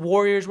 the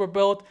Warriors were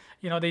built.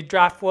 They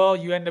draft well,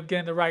 you end up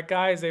getting the right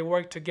guys, they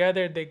work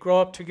together, they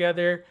grow up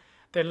together,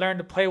 they learn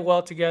to play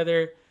well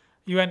together.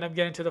 You end up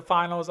getting to the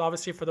finals.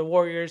 Obviously for the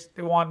Warriors,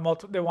 they won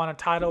a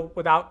title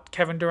without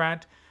Kevin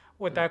Durant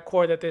with that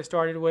core that they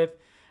started with.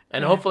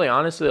 And hopefully,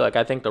 honestly, like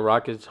I think the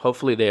Rockets,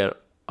 hopefully they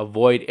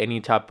avoid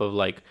any type of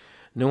like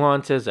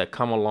nuances that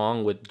come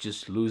along with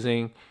just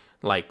losing,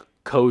 like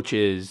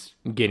coaches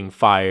getting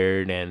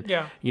fired and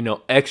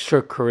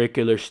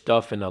extracurricular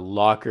stuff in the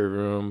locker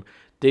room,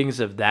 things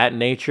of that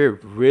nature.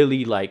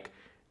 Really like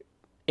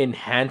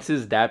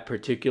enhances that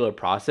particular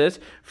process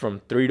from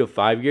 3 to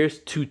 5 years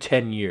to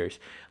 10 years.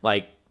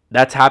 Like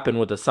that's happened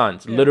with the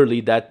Suns. Yeah.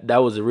 Literally, that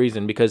was the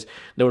reason, because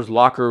there was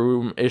locker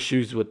room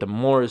issues with the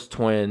Morris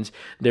twins.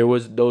 There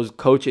was those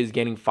coaches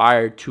getting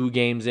fired 2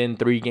 games in,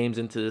 3 games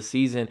into the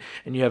season,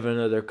 and you have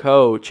another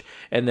coach.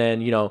 And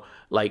then,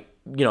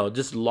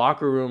 just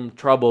locker room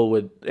trouble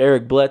with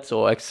Eric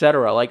Bledsoe,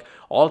 etc. Like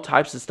all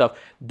types of stuff.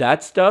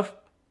 That stuff,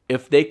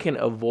 if they can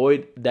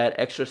avoid that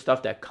extra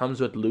stuff that comes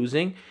with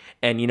losing,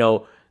 and,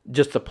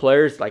 just the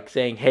players like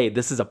saying, hey,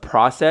 this is a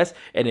process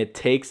and it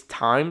takes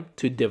time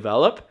to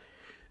develop,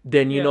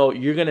 then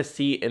you're gonna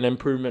see an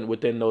improvement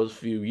within those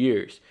few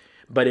years.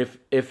 But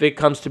if it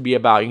comes to be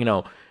about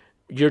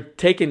you're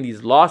taking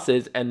these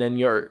losses and then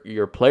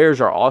your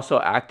players are also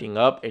acting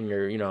up and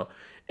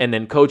and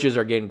then coaches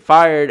are getting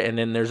fired and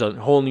then there's a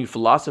whole new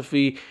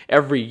philosophy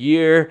every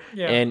year,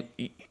 and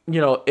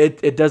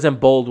it doesn't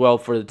bode well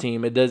for the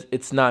team.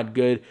 It's not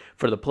good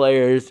for the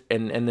players,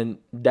 and then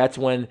that's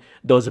when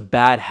those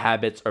bad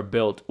habits are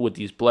built with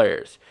these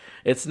players.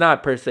 It's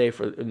not per se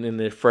for in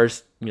the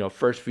first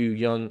few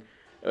young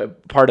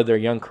part of their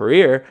young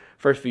career,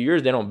 first few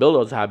years, they don't build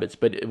those habits.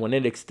 But when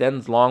it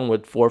extends long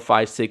with 4,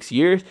 5, 6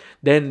 years,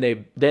 then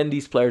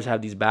these players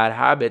have these bad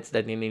habits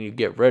that they need to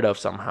get rid of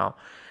somehow.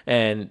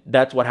 And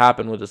that's what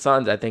happened with the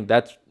Suns. I think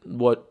that's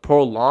what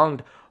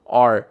prolonged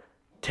our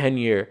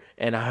tenure.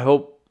 And I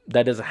hope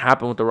that doesn't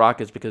happen with the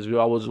Rockets, because we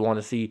always want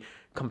to see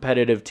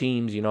competitive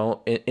teams,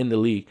 in the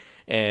league.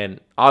 And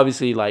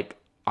obviously, like,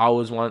 I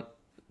always want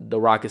the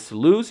Rockets to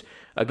lose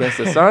against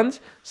the Suns.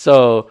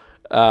 So,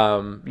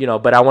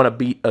 but I want to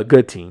beat a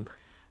good team.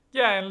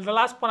 Yeah, and the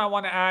last point I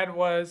want to add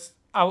was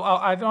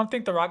I don't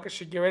think the Rockets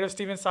should get rid of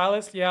Steven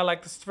Silas. Yeah,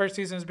 like this first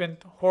season has been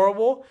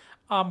horrible,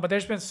 but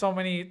there's been so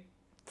many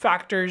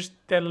factors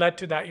that led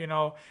to that.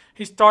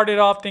 He started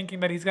off thinking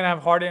that he's going to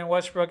have Harden and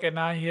Westbrook, and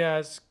now he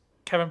has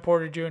Kevin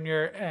Porter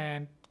Jr.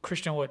 and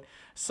Christian Wood.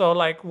 So,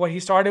 like, what he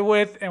started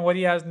with and what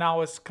he has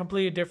now is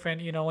completely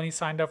different, when he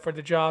signed up for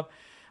the job.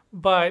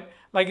 But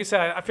like you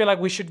said, I feel like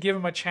we should give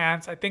him a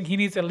chance. I think he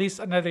needs at least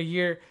another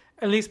year,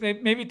 at least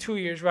maybe 2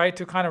 years, right,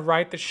 to kind of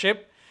right the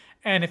ship.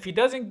 And if he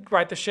doesn't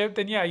right the ship,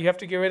 then, yeah, you have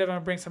to get rid of him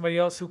and bring somebody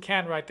else who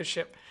can right the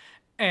ship.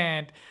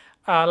 And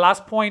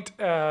last point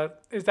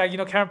is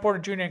that, Kevin Porter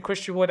Jr. and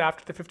Christian Wood,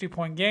 after the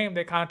 50-point game,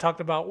 they kind of talked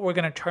about, we're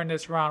going to turn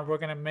this around. We're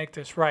going to make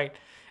this right.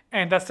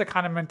 And that's the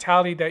kind of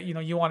mentality that,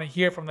 you want to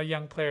hear from the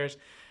young players.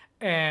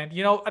 And,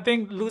 I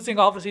think losing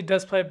obviously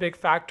does play a big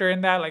factor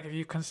in that. Like, if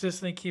you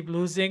consistently keep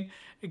losing,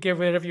 it gets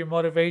rid of your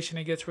motivation.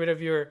 It gets rid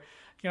of your,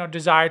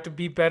 desire to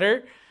be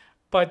better.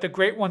 but the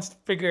great ones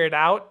figure it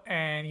out.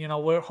 And,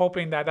 we're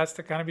hoping that that's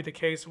going to be the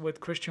case with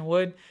Christian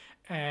Wood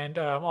and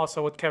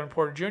also with Kevin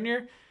Porter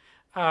Jr.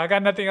 I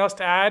got nothing else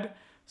to add.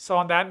 So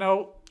on that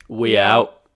note, We out.